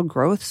these little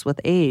growths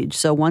with age.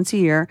 So once a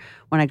year,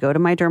 when I go to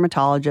my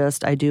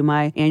dermatologist, I do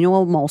my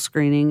annual mole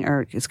screening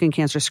or skin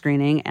cancer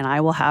screening, and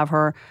I will have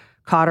her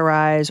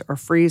cauterize, or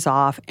freeze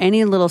off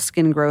any little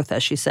skin growth,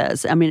 as she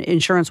says. I mean,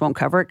 insurance won't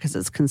cover it because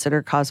it's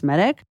considered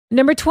cosmetic.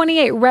 Number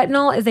 28,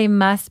 retinol is a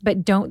must,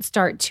 but don't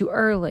start too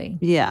early.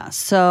 Yeah.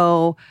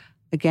 So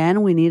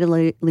again, we need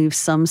to leave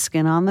some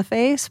skin on the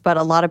face, but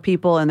a lot of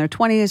people in their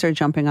 20s are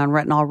jumping on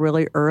retinol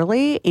really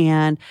early.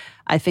 And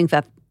I think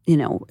that,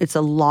 it's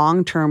a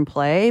long-term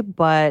play,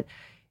 but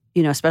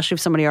especially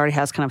if somebody already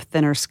has kind of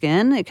thinner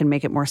skin, it can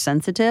make it more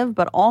sensitive.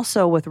 But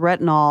also with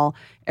retinol,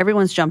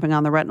 everyone's jumping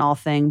on the retinol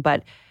thing,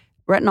 but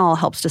retinol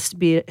helps to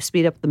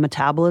speed up the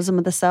metabolism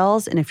of the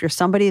cells. And if you're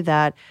somebody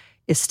that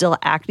is still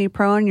acne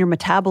prone, your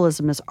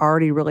metabolism is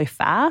already really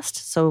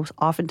fast. So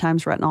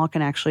oftentimes retinol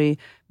can actually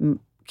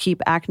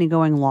keep acne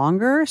going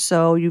longer.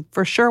 So you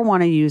for sure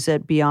want to use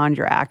it beyond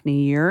your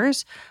acne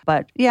years.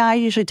 But yeah, I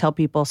usually tell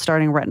people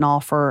starting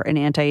retinol for an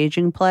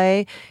anti-aging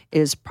play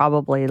is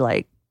probably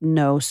like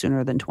no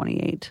sooner than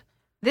 28.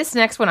 This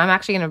next one I'm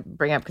actually going to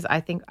bring up because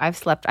I think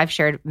I've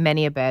shared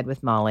many a bed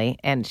with Molly,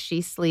 and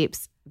she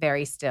sleeps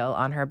very still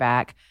on her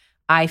back.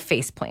 I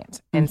face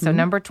plant. And so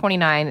number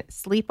 29,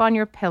 sleep on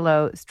your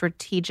pillow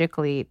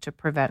strategically to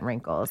prevent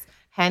wrinkles.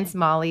 Hence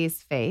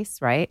Molly's face,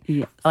 right?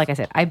 Yes. Like I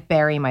said, I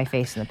bury my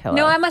face in the pillow.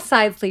 No, I'm a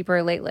side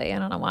sleeper lately. I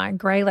don't know why.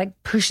 Gray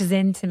pushes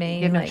into me.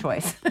 You have no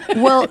choice.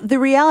 Well, the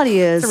reality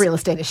is... It's a real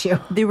estate issue.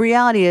 The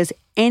reality is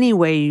any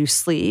way you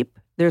sleep,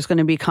 there's going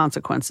to be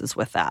consequences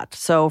with that.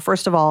 So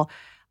first of all,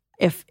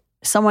 if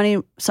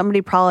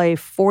somebody probably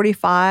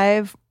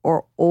 45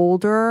 or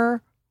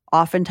older,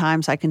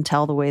 oftentimes I can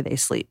tell the way they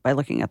sleep by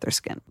looking at their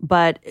skin.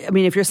 But I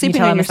mean, if you're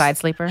sleeping on your side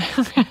sleeper,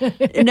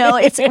 no,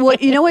 it's what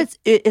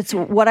it's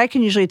what I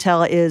can usually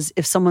tell is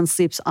if someone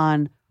sleeps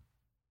on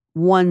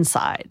one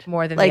side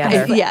more than the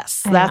other.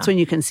 Yes, that's when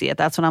you can see it.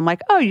 That's when I'm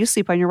like, oh, you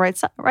sleep on your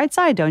right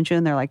side, don't you?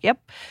 And they're like,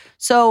 yep.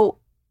 So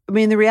I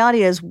mean, the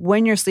reality is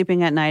when you're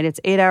sleeping at night, it's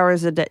 8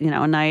 hours a day,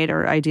 a night,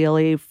 or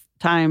ideally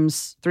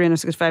times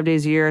 365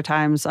 days a year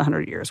times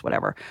 100 years,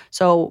 whatever.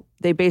 So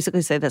they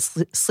basically say that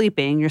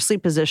sleeping, your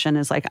sleep position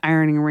is like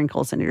ironing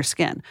wrinkles into your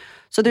skin.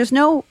 So there's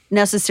no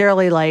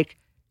necessarily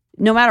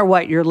no matter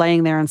what, you're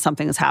laying there and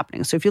something is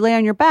happening. So if you lay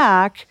on your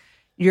back,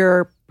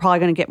 you're probably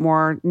going to get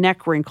more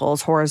neck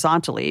wrinkles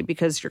horizontally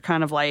because you're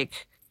kind of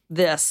like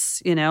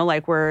this,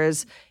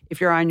 whereas if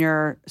you're on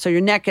your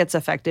neck gets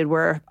affected,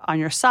 where on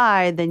your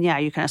side, then yeah,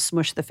 you kind of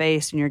smush the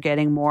face and you're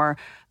getting more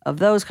of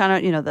those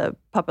kind of, the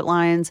puppet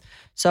lines.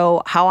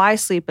 So how I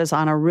sleep is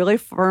on a really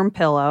firm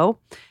pillow,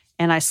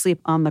 and I sleep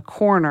on the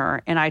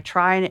corner, and I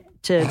try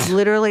to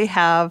literally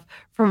have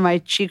from my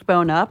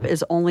cheekbone up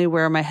is only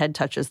where my head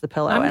touches the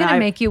pillow. I'm going to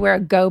make you wear a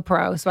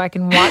GoPro so I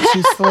can watch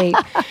you sleep.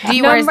 Do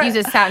you use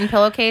a satin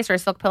pillowcase or a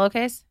silk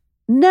pillowcase?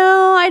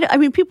 No, I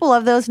mean, people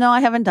love those. No,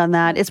 I haven't done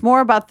that. It's more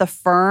about the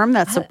firm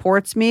that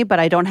supports me, but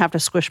I don't have to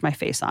squish my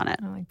face on it.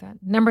 I like that.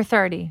 Number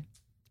 30.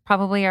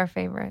 Probably our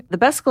favorite. The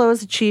best glow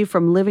is achieved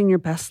from living your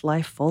best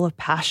life full of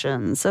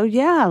passion. So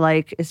yeah,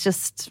 it's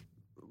just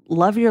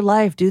love your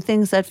life. Do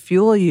things that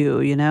fuel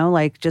you,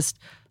 just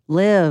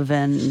live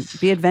and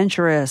be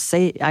adventurous.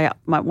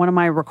 One of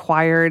my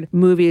required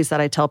movies that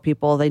I tell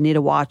people they need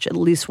to watch at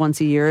least once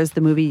a year is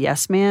the movie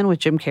Yes Man with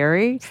Jim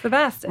Carrey. It's the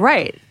best.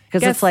 Right.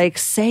 Because it's like,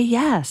 say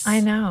yes. I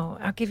know.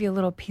 I'll give you a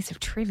little piece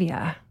of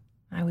trivia.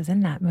 I was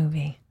in that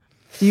movie.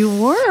 You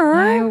were?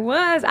 I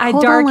was. I had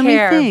Hold dark on,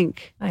 hair. Let me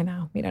think. I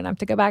know. We don't have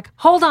to go back.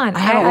 Hold on. I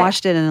haven't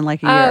watched it in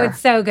like a year. Oh, it's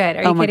so good.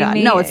 Are you kidding God.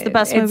 me? No, it's the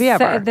best movie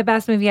ever. The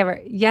best movie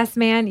ever. Yes,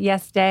 man.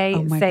 Yes, day.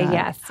 Say God.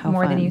 yes. How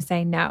more fun. than you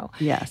say no.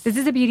 Yes. This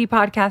is a beauty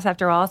podcast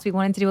after all, so we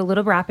wanted to do a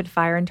little rapid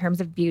fire in terms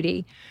of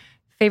beauty.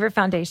 Favorite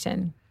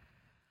foundation?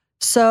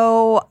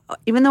 So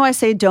even though I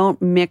say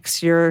don't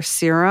mix your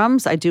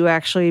serums, I do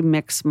actually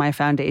mix my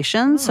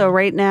foundation. So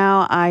right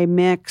now I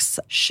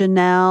mix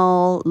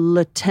Chanel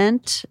Le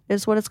Tint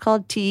is what it's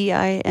called,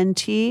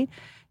 Teint.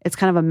 It's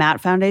kind of a matte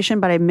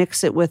foundation, but I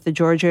mix it with the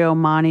Giorgio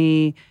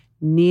Armani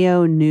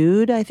Neo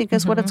Nude, I think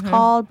is what it's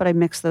called, but I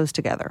mix those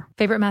together.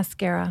 Favorite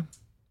mascara?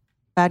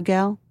 Bad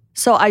Gal.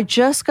 So I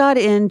just got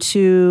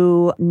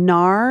into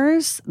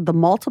NARS, the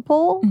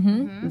multiple.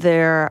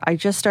 There, I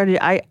just started.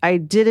 I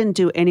didn't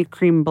do any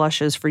cream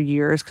blushes for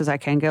years because I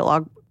can get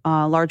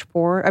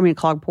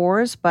clogged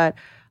pores. But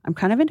I'm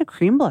kind of into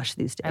cream blush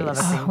these days. I love a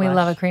cream blush. We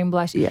love a cream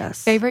blush.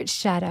 Yes. Favorite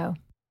shadow?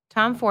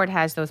 Tom Ford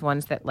has those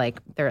ones that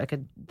they're like a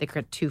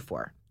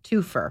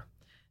twofer.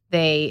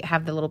 They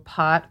have the little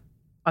pot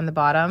on the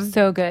bottom,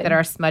 so good, that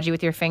are smudgy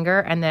with your finger,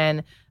 and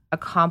then a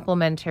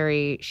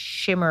complimentary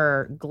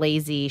shimmer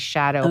glazy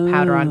shadow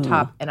powder on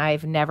top. And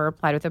I've never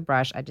applied with a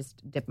brush. I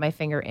just dip my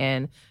finger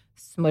in,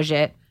 smudge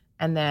it,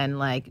 and then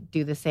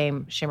do the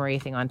same shimmery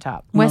thing on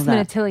top. Westman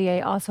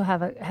Atelier also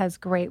has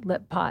great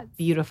lip pots.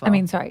 Beautiful.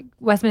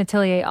 Westman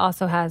Atelier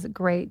also has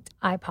great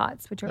eye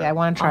pots, which are I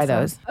want to try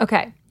those.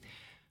 Okay.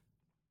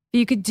 If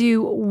you could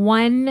do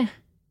one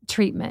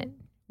treatment,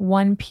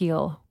 one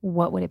peel,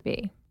 what would it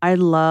be? I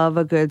love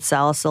a good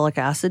salicylic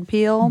acid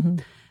peel.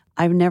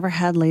 I've never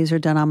had laser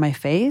done on my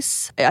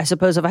face. I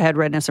suppose if I had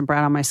redness and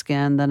brown on my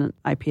skin, then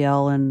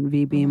IPL and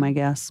V-beam, I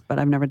guess. But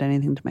I've never done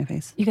anything to my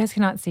face. You guys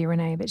cannot see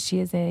Renee, but she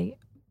is a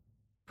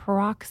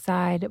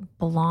peroxide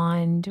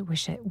blonde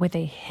with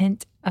a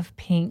hint of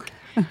pink.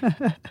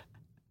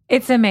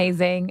 It's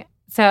amazing.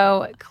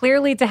 So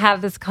clearly, to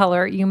have this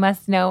color, you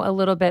must know a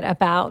little bit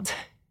about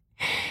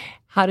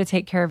how to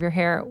take care of your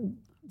hair.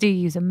 Do you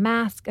use a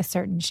mask, a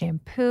certain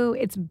shampoo?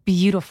 It's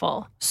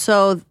beautiful.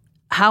 So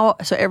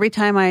every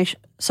time I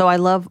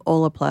love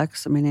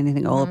Olaplex. I mean,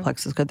 anything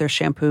Olaplex is good. Their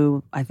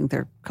shampoo, I think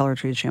their color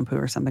treated shampoo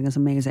or something is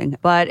amazing.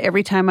 But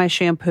every time I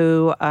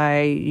shampoo,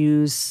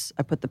 I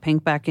put the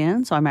pink back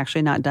in. So I'm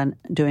actually not done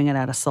doing it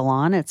at a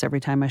salon. It's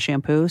every time I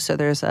shampoo. So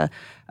there's a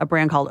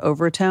brand called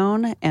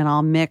Overtone, and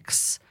I'll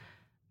mix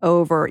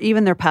over,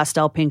 even their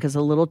pastel pink is a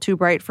little too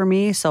bright for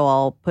me. So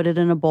I'll put it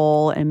in a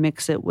bowl and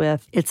mix it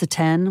with It's a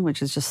 10,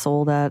 which is just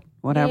sold at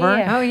whatever,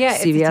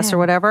 CVS or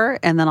whatever.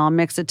 And then I'll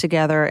mix it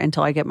together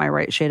until I get my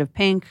right shade of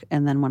pink.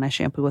 And then when I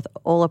shampoo with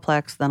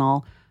Olaplex, then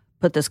I'll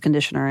put this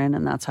conditioner in,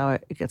 and that's how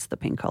it gets the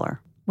pink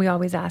color. We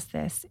always ask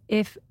this.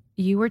 If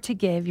you were to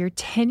give your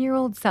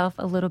 10-year-old self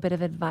a little bit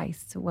of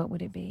advice, what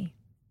would it be?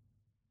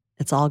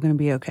 It's all going to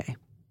be okay.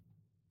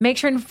 Make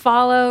sure and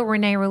follow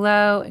Renee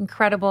Rouleau.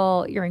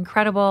 Incredible. You're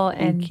incredible.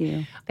 Thank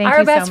you.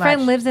 Our best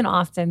friend lives in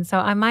Austin, so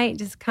I might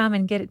just come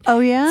and see you.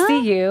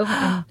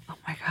 And oh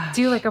my gosh.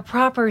 Do like a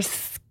proper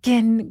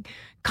skin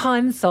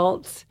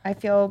consult. I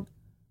feel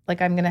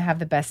like I'm going to have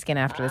the best skin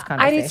after this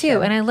conversation. I do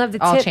too. And I love the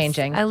tips. All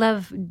changing. I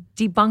love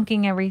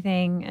debunking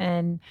everything.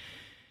 And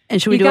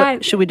should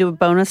we do a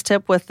bonus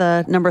tip with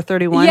number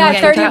 31? Yeah,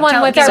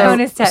 31. What's our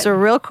bonus tip? So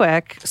real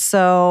quick.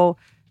 So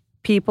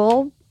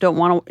people don't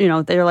want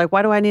to, they're like,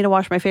 why do I need to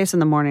wash my face in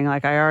the morning?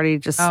 Like I already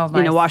just,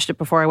 washed it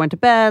before I went to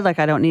bed. Like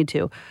I don't need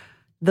to.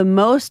 The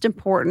most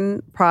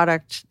important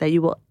product that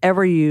you will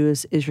ever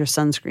use is your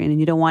sunscreen,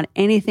 and you don't want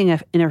anything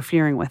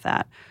interfering with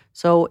that.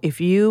 So if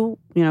you,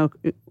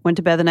 went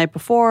to bed the night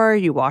before,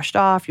 you washed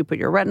off, you put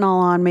your retinol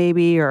on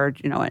maybe, or,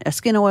 a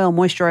skin oil,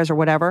 moisturizer,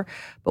 whatever.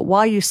 But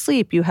while you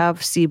sleep, you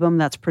have sebum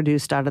that's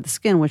produced out of the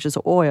skin, which is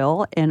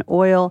oil and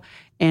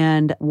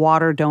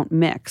water don't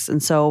mix.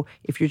 And so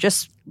if you're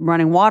just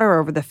running water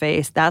over the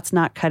face, that's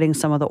not cutting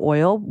some of the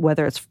oil,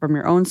 whether it's from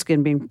your own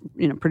skin being,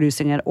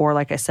 producing it, or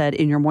like I said,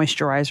 in your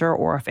moisturizer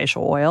or a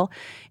facial oil.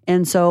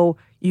 And so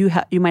you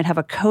might have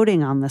a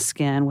coating on the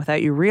skin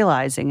without you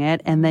realizing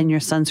it, and then your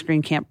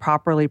sunscreen can't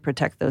properly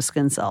protect those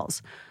skin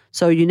cells.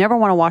 So you never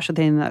want to wash with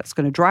anything that's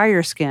going to dry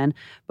your skin,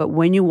 but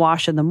when you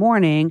wash in the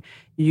morning,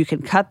 you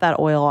can cut that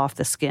oil off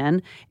the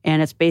skin,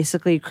 and it's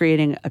basically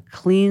creating a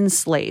clean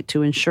slate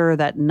to ensure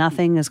that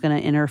nothing is going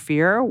to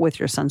interfere with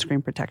your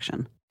sunscreen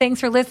protection.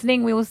 Thanks for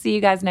listening. We will see you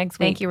guys next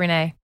week. Thank you,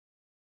 Renee.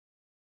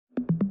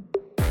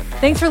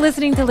 Thanks for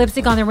listening to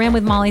Lipstick on the Rim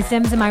with Molly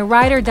Sims and my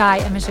ride or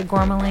die, Amisha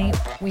Gormley.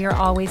 We are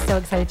always so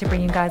excited to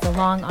bring you guys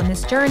along on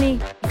this journey.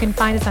 You can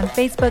find us on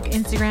Facebook,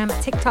 Instagram,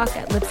 TikTok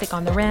at Lipstick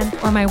on the Rim,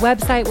 or my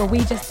website where we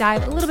just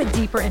dive a little bit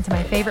deeper into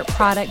my favorite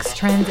products,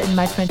 trends, and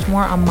much, much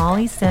more on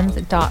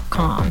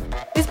mollysims.com.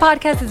 This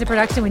podcast is a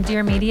production with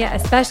Dear Media. A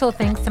special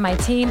thanks to my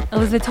team,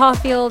 Elizabeth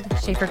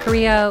Tallfield, Schaefer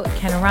Carrillo,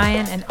 Ken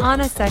Ryan, and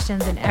Anna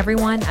Sessions, and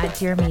everyone at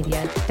Dear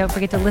Media. Don't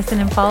forget to listen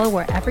and follow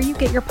wherever you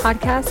get your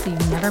podcasts so you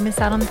never miss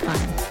out on the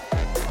fun.